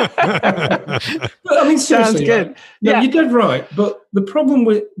 But, I mean, seriously, sounds good. Right? No, yeah. You're dead right. But the problem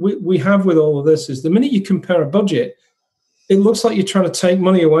we have with all of this is the minute you compare a budget, it looks like you're trying to take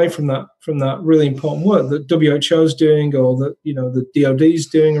money away from that really important work that WHO is doing, or that the DoD is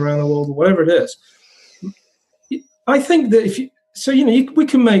doing around the world, or whatever it is. I think that we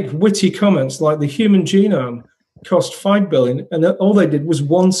can make witty comments like the Human Genome cost $5 billion, and all they did was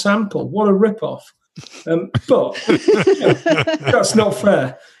one sample. What a ripoff! But that's not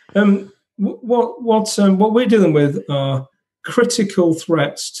fair. What we're dealing with are critical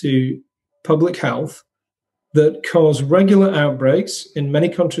threats to public health that cause regular outbreaks in many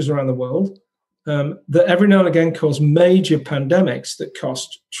countries around the world, that every now and again cause major pandemics that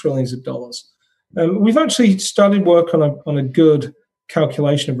cost trillions of dollars. We've actually started work on a good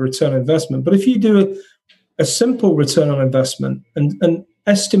calculation of return on investment. But if you do a simple return on investment and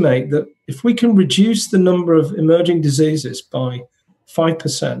estimate that if we can reduce the number of emerging diseases by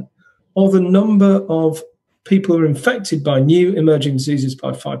 5%, or the number of people who are infected by new emerging diseases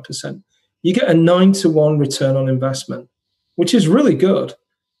by 5%, you get a 9-to-1 return on investment, which is really good.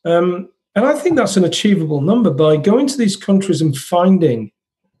 And I think that's an achievable number by going to these countries and finding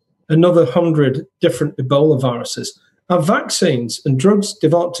another 100 different Ebola viruses. Our vaccines and drugs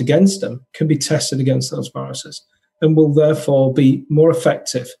developed against them can be tested against those viruses and will therefore be more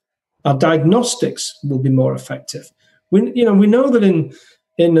effective. Our diagnostics will be more effective. We know that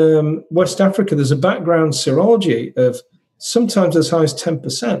in West Africa, there's a background serology of sometimes as high as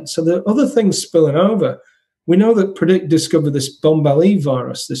 10%. So there are other things spilling over. We know that Predict discovered this Bombali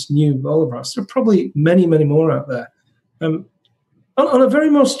virus, this new Ebola virus. There are probably many, many more out there. On a very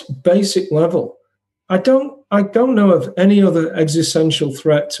most basic level, I don't know of any other existential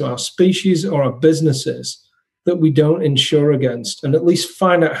threat to our species or our businesses that we don't insure against, and at least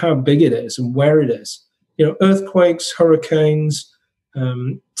find out how big it is and where it is. Earthquakes, hurricanes,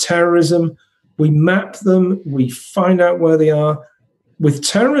 terrorism, we map them, we find out where they are. With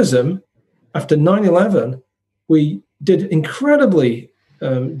terrorism, after 9/11, we did incredibly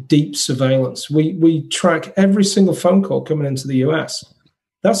deep surveillance. We track every single phone call coming into the US.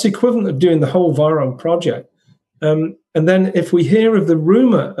 That's the equivalent of doing the whole Virome project. And then if we hear of the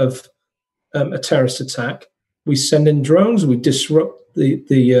rumor of a terrorist attack, we send in drones, we disrupt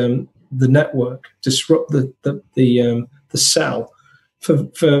the network, disrupt the cell. For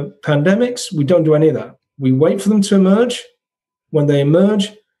pandemics, we don't do any of that. We wait for them to emerge. When they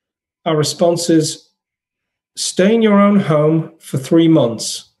emerge, our response is stay in your own home for 3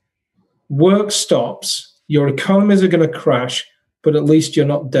 months. Work stops. Your economies are going to crash, but at least you're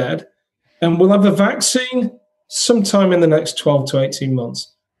not dead. And we'll have a vaccine sometime in the next 12 to 18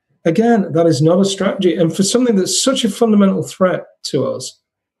 months. Again, that is not a strategy. And for something that's such a fundamental threat to us,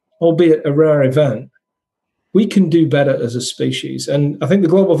 albeit a rare event, we can do better as a species. And I think the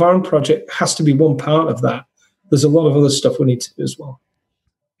Global Virome Project has to be one part of that. There's a lot of other stuff we need to do as well.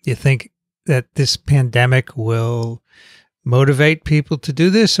 Do you think that this pandemic will motivate people to do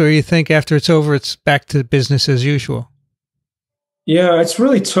this, or you think after it's over, it's back to business as usual? Yeah, it's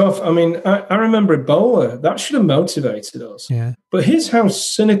really tough. I mean, I remember Ebola. That should have motivated us. Yeah. But here's how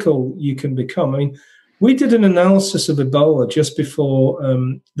cynical you can become. I mean, we did an analysis of Ebola just before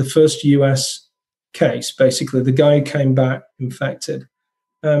the first US case, basically, the guy who came back infected.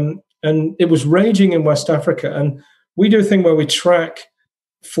 And it was raging in West Africa. And we do a thing where we track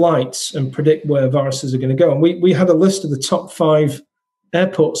flights and predict where viruses are going to go. And we had a list of the top 5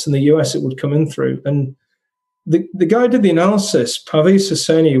 airports in the US it would come in through. And the guy who did the analysis, Parviz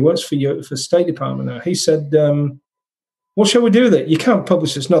Hosseini, who works for State Department now, he said, what shall we do with it? You can't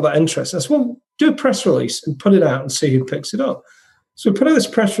publish it. It's not that interesting. I said, well, do a press release and put it out and see who picks it up. So we put out this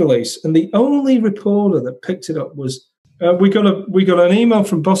press release, and the only reporter that picked it up was, we got an email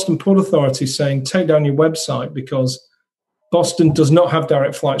from Boston Port Authority saying, take down your website because Boston does not have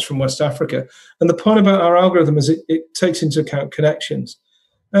direct flights from West Africa. And the point about our algorithm is it takes into account connections.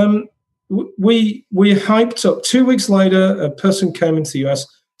 We hyped up. 2 weeks later, a person came into the US,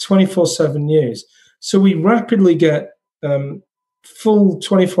 24/7 news. So we rapidly get full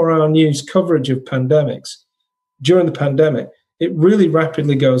 24-hour news coverage of pandemics. During the pandemic, it really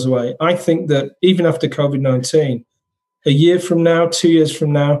rapidly goes away. I think that even after COVID-19, a year from now, 2 years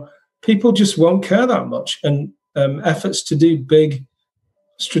from now, people just won't care that much. And efforts to do big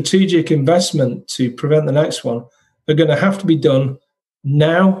strategic investment to prevent the next one are going to have to be done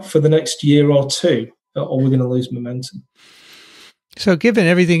now for the next year or two, or we're going to lose momentum. So given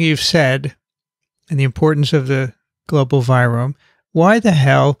everything you've said and the importance of the global virome, why the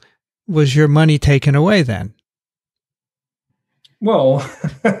hell was your money taken away then? Well,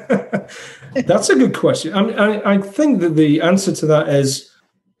 that's a good question. I think that the answer to that is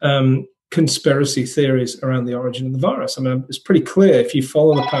conspiracy theories around the origin of the virus. I mean, it's pretty clear if you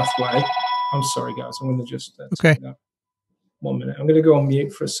follow the pathway. I'm sorry, guys. I'm going to just okay. 1 minute. I'm going to go on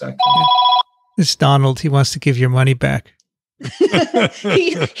mute for a second. It's Donald. He wants to give your money back.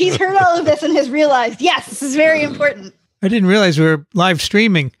 He's heard all of this and has realized, yes, this is very important. I didn't realize we were live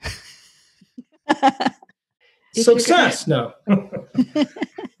streaming. Success. No.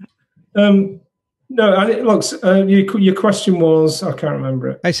 Your question was, I can't remember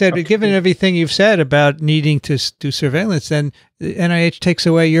it. I said, given everything you've said about needing to do surveillance, then the NIH takes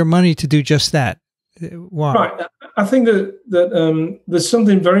away your money to do just that. Why? Right. I think that there's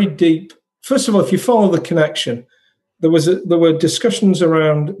something very deep. First of all, if you follow the connection, there were discussions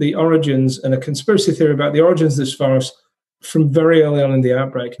around the origins and a conspiracy theory about the origins of this virus from very early on in the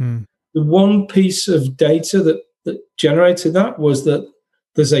outbreak. The one piece of data that generated that was that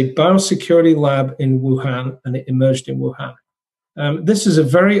there's a biosecurity lab in Wuhan, and it emerged in Wuhan. This is a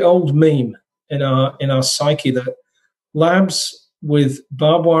very old meme in our psyche, that labs with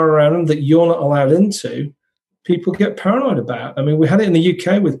barbed wire around them that you're not allowed into, people get paranoid about. I mean, we had it in the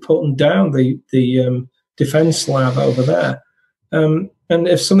UK with Porton Down, the defense lab over there. And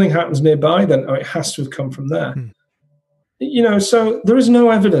if something happens nearby, then it has to have come from there. So there is no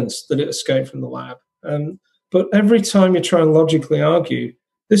evidence that it escaped from the lab. But every time you try and logically argue,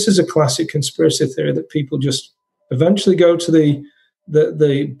 this is a classic conspiracy theory that people just eventually go to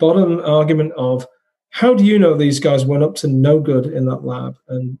the bottom argument of, how do you know these guys went up to no good in that lab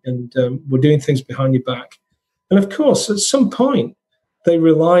and were doing things behind your back? And of course, at some point, they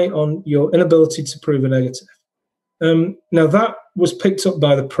rely on your inability to prove a negative. Now, that was picked up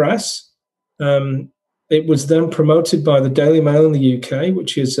by the press. It was then promoted by the Daily Mail in the UK,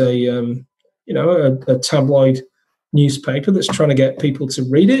 which is a tabloid newspaper that's trying to get people to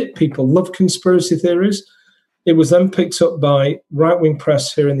read it. People love conspiracy theories. It was then picked up by right-wing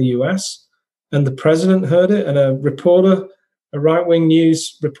press here in the US, and the president heard it, and a right-wing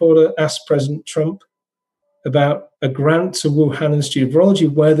news reporter asked President Trump about a grant to Wuhan Institute of Virology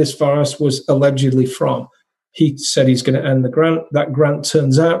where this virus was allegedly from. He said he's going to end the grant. That grant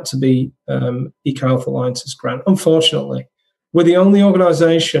turns out to be EcoHealth Alliance's grant. Unfortunately, we're the only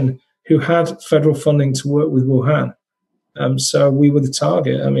organization who had federal funding to work with Wuhan. So we were the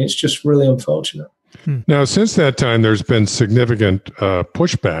target. I mean, it's just really unfortunate. Now, since that time, there's been significant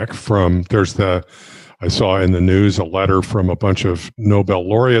pushback from, I saw in the news a letter from a bunch of Nobel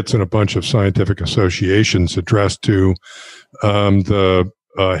laureates and a bunch of scientific associations addressed to the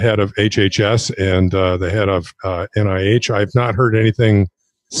head of HHS and the head of NIH. I've not heard anything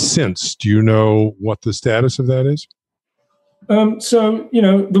since. Do you know what the status of that is?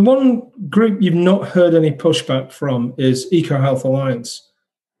 The one group you've not heard any pushback from is EcoHealth Alliance.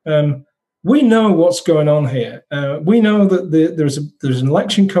 We know what's going on here. We know that there's an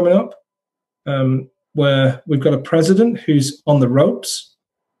election coming up where we've got a president who's on the ropes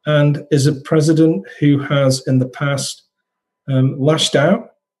and is a president who has in the past lashed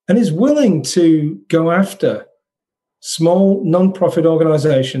out and is willing to go after small non-profit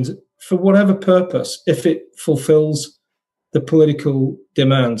organizations for whatever purpose, if it fulfills the political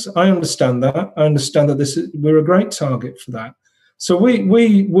demands. I understand that. I understand that we're a great target for that. So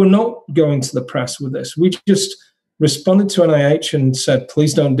we were not going to the press with this. We just responded to NIH and said,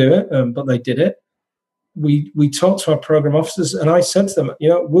 please don't do it, but they did it. We talked to our program officers, and I said to them,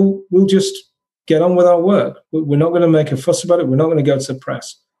 we'll just get on with our work. We're not going to make a fuss about it. We're not going to go to the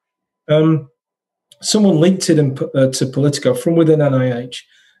press. Someone leaked it to Politico from within NIH,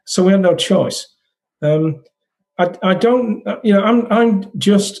 so we had no choice. I don't, I'm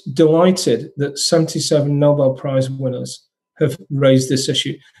just delighted that 77 Nobel Prize winners have raised this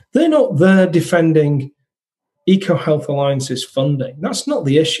issue. They're not there defending EcoHealth Alliance's funding. That's not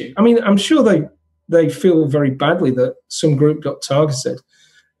the issue. I mean, I'm sure they feel very badly that some group got targeted.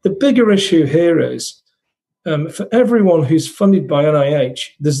 The bigger issue here is, for everyone who's funded by NIH,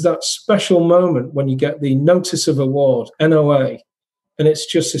 there's that special moment when you get the Notice of Award, NOA, and it's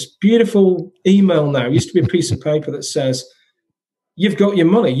just this beautiful email now. It used to be a piece of paper that says, you've got your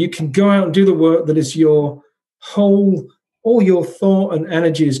money. You can go out and do the work that is all your thought and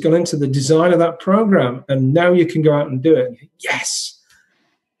energy has gone into the design of that program, and now you can go out and do it. Yes.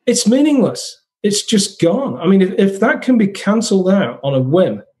 It's meaningless. It's just gone. I mean, if that can be cancelled out on a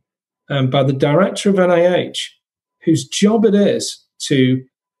whim by the director of NIH, whose job it is to,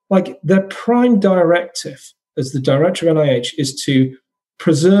 their prime directive as the director of NIH is to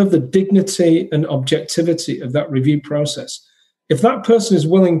preserve the dignity and objectivity of that review process. If that person is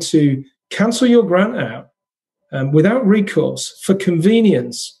willing to cancel your grant out without recourse, for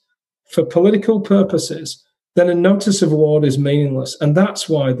convenience, for political purposes, then a notice of award is meaningless. And that's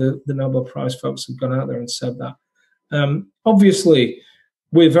why the Nobel Prize folks have gone out there and said that. Obviously,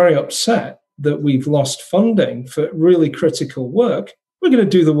 we're very upset that we've lost funding for really critical work. We're going to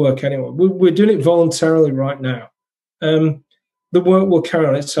do the work anyway. We're doing it voluntarily right now. The work will carry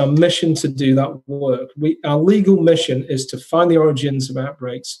on. It's our mission to do that work. Our legal mission is to find the origins of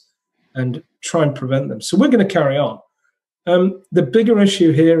outbreaks and try and prevent them. So we're going to carry on. The bigger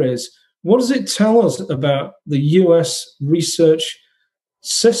issue here is, what does it tell us about the US research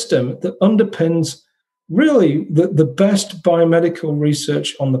system that underpins really the best biomedical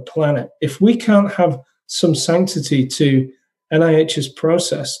research on the planet? If we can't have some sanctity to NIH's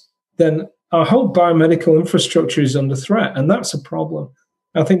process, then our whole biomedical infrastructure is under threat, and that's a problem.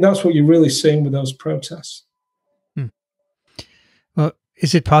 I think that's what you're really seeing with those protests. Well,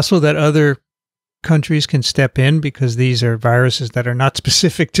 is it possible that other countries can step in, because these are viruses that are not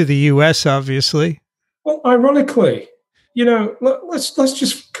specific to the US, obviously? Well, ironically, let's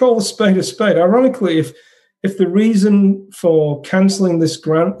just call a spade a spade. Ironically, if the reason for cancelling this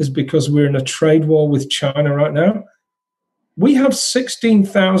grant is because we're in a trade war with China right now, we have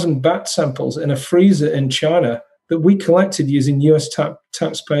 16,000 bat samples in a freezer in China that we collected using US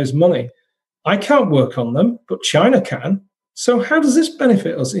taxpayers' money. I can't work on them, but China can. So how does this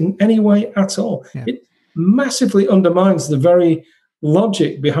benefit us in any way at all? Yeah. It massively undermines the very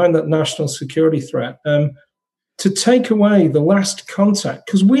logic behind that national security threat. To take away the last contact,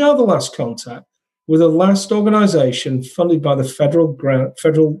 because we are the last contact with the last organization funded by the federal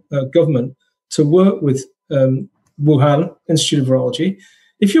government to work with Wuhan Institute of Virology.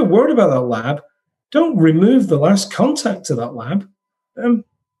 If you're worried about that lab, don't remove the last contact to that lab.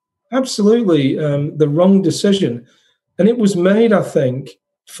 Absolutely the wrong decision. And it was made, I think,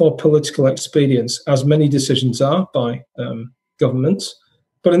 for political expedience, as many decisions are by governments.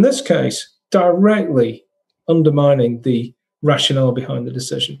 But in this case, directly undermining the rationale behind the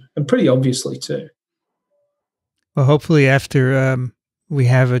decision, and pretty obviously too. Well, hopefully after we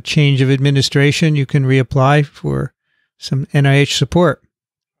have a change of administration, you can reapply for some NIH support.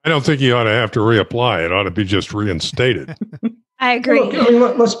 I don't think you ought to have to reapply. It ought to be just reinstated. I agree. Well, look, I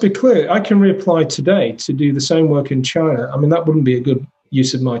mean, let's be clear. I can reapply today to do the same work in China. I mean, that wouldn't be a good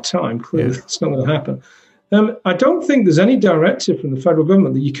use of my time. Clearly, it's not going to happen. I don't think there's any directive from the federal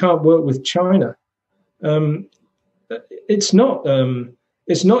government that you can't work with China. It's not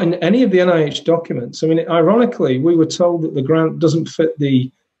in any of the NIH documents. I mean, ironically, we were told that the grant doesn't fit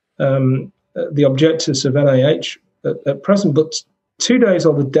the objectives of NIH at present. But 2 days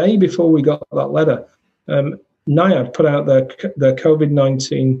or the day before we got that letter, NIAID put out their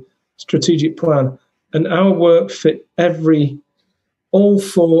COVID-19 strategic plan, and our work fit all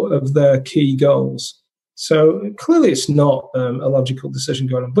 4 of their key goals. So clearly it's not a logical decision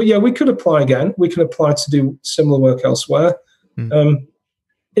going on. But yeah, we could apply again. We can apply to do similar work elsewhere.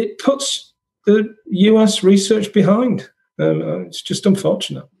 It puts the US research behind. It's just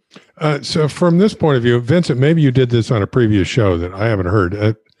unfortunate. So from this point of view, Vincent, maybe you did this on a previous show that I haven't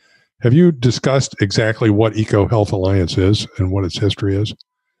heard. Have you discussed exactly what EcoHealth Alliance is and what its history is?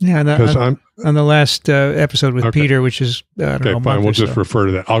 Yeah, on the last episode with Peter, which is I don't know, fine. We'll just refer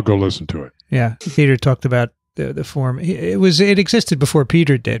to that. I'll go listen to it. Yeah, Peter talked about the forum. It existed before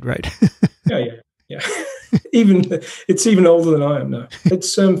Peter did, right? yeah. It's even older than I am now.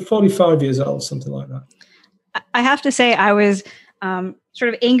 It's 45 years old, something like that. I have to say, I was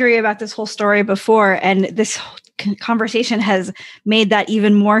sort of angry about this whole story before, and this conversation has made that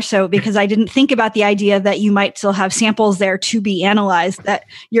even more so, because I didn't think about the idea that you might still have samples there to be analyzed that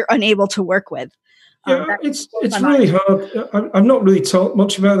you're unable to work with. Yeah, it's really hard. I've not really talked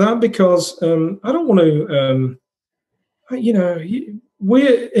much about that because I don't want to,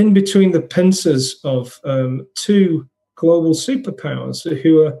 we're in between the pincers of two global superpowers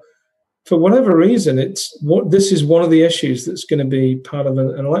who are, for whatever reason, this is one of the issues that's going to be part of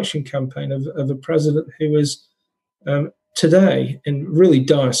an election campaign of a president who is today in really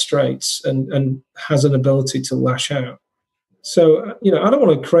dire straits and has an ability to lash out. So, I don't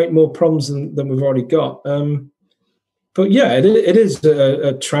want to create more problems than we've already got. But yeah, it is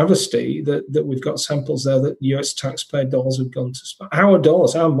a travesty that we've got samples there that US taxpayer dollars have gone to spend. Our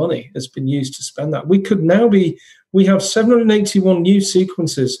dollars, our money has been used to spend that. We have 781 new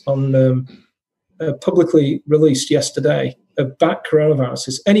sequences on publicly released yesterday of bat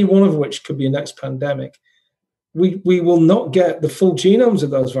coronaviruses, any one of which could be a next pandemic. We will not get the full genomes of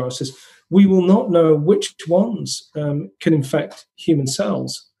those viruses. We will not know which ones can infect human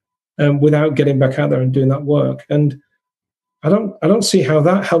cells without getting back out there and doing that work. And I don't see how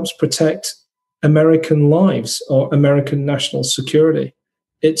that helps protect American lives or American national security.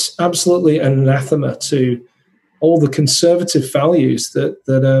 It's absolutely an anathema to all the conservative values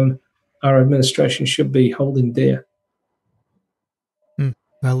that our administration should be holding dear.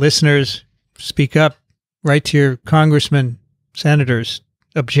 Well, listeners, speak up. Write to your congressmen, senators.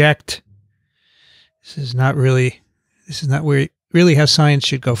 Object. This is not really how science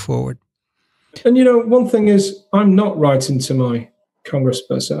should go forward. And, one thing is, I'm not writing to my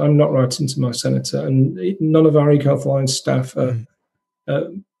congressperson. I'm not writing to my senator. And none of our EcoHealth Alliance staff are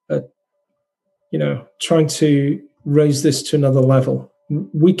trying to raise this to another level.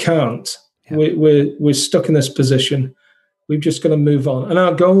 We can't. Yeah. We're stuck in this position. We've just got to move on. And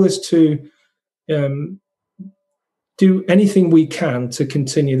our goal is to do anything we can to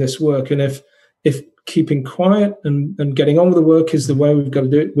continue this work. And if keeping quiet and getting on with the work is the way we've got to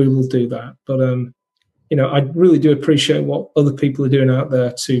do it, we will do that. But, I really do appreciate what other people are doing out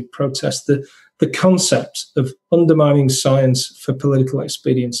there to protest the concept of undermining science for political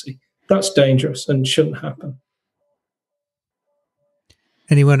expediency. That's dangerous and shouldn't happen.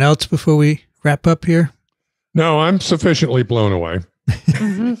 Anyone else before we wrap up here? No, I'm sufficiently blown away.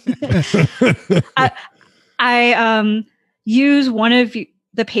 I use one of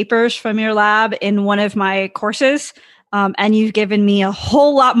the papers from your lab in one of my courses, and you've given me a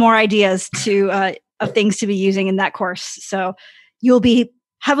whole lot more ideas of things to be using in that course. So you'll be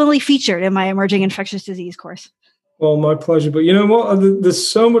heavily featured in my emerging infectious disease course. Well, my pleasure. But you know what? There's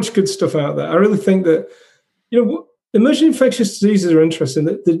so much good stuff out there. I really think that, emerging infectious diseases are interesting.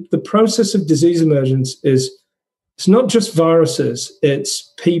 The process of disease emergence it's not just viruses,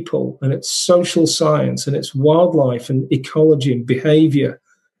 it's people and it's social science and it's wildlife and ecology and behavior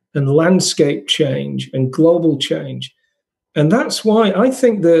and landscape change and global change. And that's why I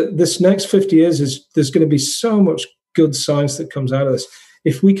think that this next 50 years there's going to be so much good science that comes out of this.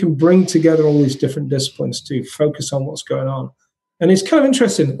 If we can bring together all these different disciplines to focus on what's going on. And it's kind of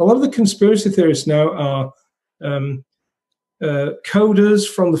interesting. A lot of the conspiracy theorists now are coders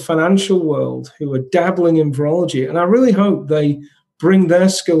from the financial world who are dabbling in virology. And I really hope they bring their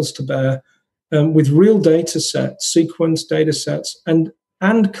skills to bear with real data sets, sequence data sets, and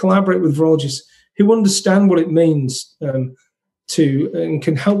collaborate with virologists who understand what it means and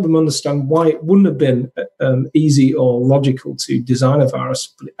can help them understand why it wouldn't have been easy or logical to design a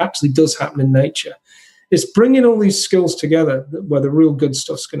virus, but it actually does happen in nature. It's bringing all these skills together where the real good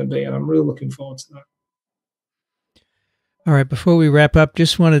stuff's going to be, and I'm really looking forward to that. All right, before we wrap up,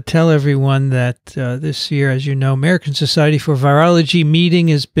 just want to tell everyone that this year, as you know, American Society for Virology meeting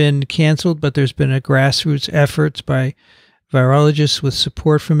has been canceled, but there's been a grassroots effort by virologists with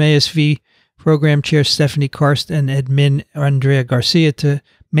support from ASV Program Chair Stephanie Karst and Admin Andrea Garcia to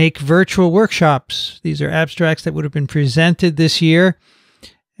make virtual workshops. These are abstracts that would have been presented this year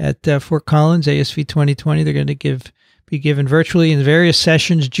at Fort Collins, ASV 2020. They're going to be given virtually in various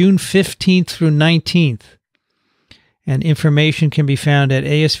sessions, June 15th through 19th. And information can be found at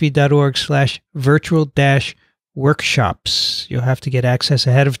asv.org/virtual-workshops. You'll have to get access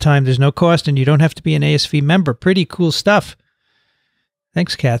ahead of time. There's no cost, and you don't have to be an ASV member. Pretty cool stuff.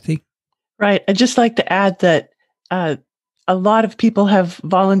 Thanks, Kathy. Right. I'd just like to add that a lot of people have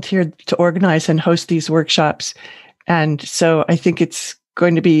volunteered to organize and host these workshops. And so I think it's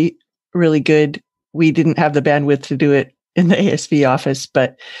going to be really good. We didn't have the bandwidth to do it in the ASV office,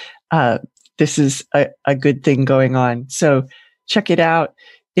 but this is a good thing going on. So check it out.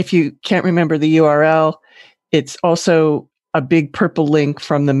 If you can't remember the URL, it's also a big purple link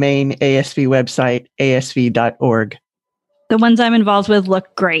from the main ASV website, asv.org. The ones I'm involved with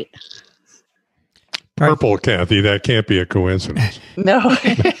look great. Purple, Kathy, that can't be a coincidence. No,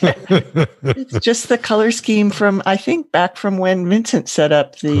 it's just the color scheme from, I think, back from when Vincent set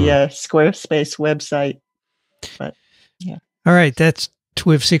up the Squarespace website. But yeah. All right, that's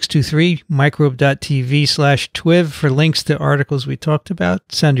TWiV 623, microbe.tv/TWiV for links to articles we talked about.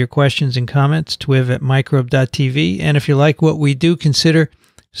 Send your questions and comments, twiv@microbe.tv. And if you like what we do, consider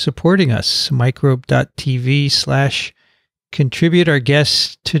supporting us, microbe.tv/contribute. Our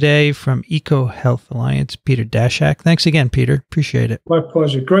guest today from EcoHealth Alliance, Peter Daszak. Thanks again, Peter. Appreciate it. My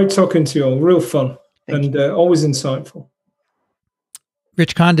pleasure. Great talking to you all. Real fun and always insightful.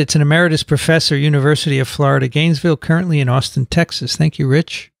 Rich Condit's an emeritus professor, University of Florida, Gainesville, currently in Austin, Texas. Thank you,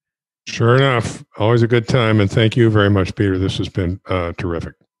 Rich. Sure enough. Always a good time. And thank you very much, Peter. This has been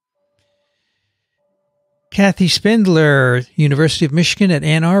terrific. Kathy Spindler, University of Michigan at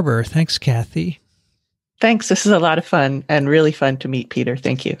Ann Arbor. Thanks, Kathy. Thanks. This is a lot of fun and really fun to meet Peter.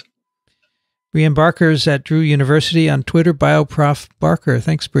 Thank you. Brianne Barker's at Drew University on Twitter, BioProf Barker.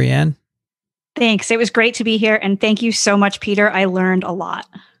 Thanks, Brianne. Thanks. It was great to be here. And thank you so much, Peter. I learned a lot.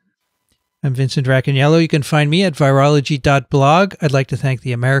 I'm Vincent Racaniello. You can find me at virology.blog. I'd like to thank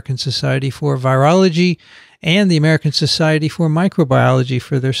the American Society for Virology and the American Society for Microbiology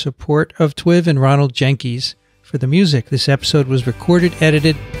for their support of TWiV, and Ronald Jenkins for the music. This episode was recorded,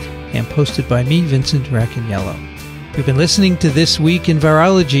 edited, and posted by me, Vincent Racaniello. You've been listening to This Week in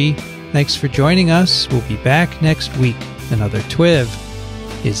Virology. Thanks for joining us. We'll be back next week. Another TWiV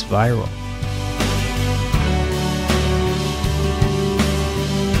is viral.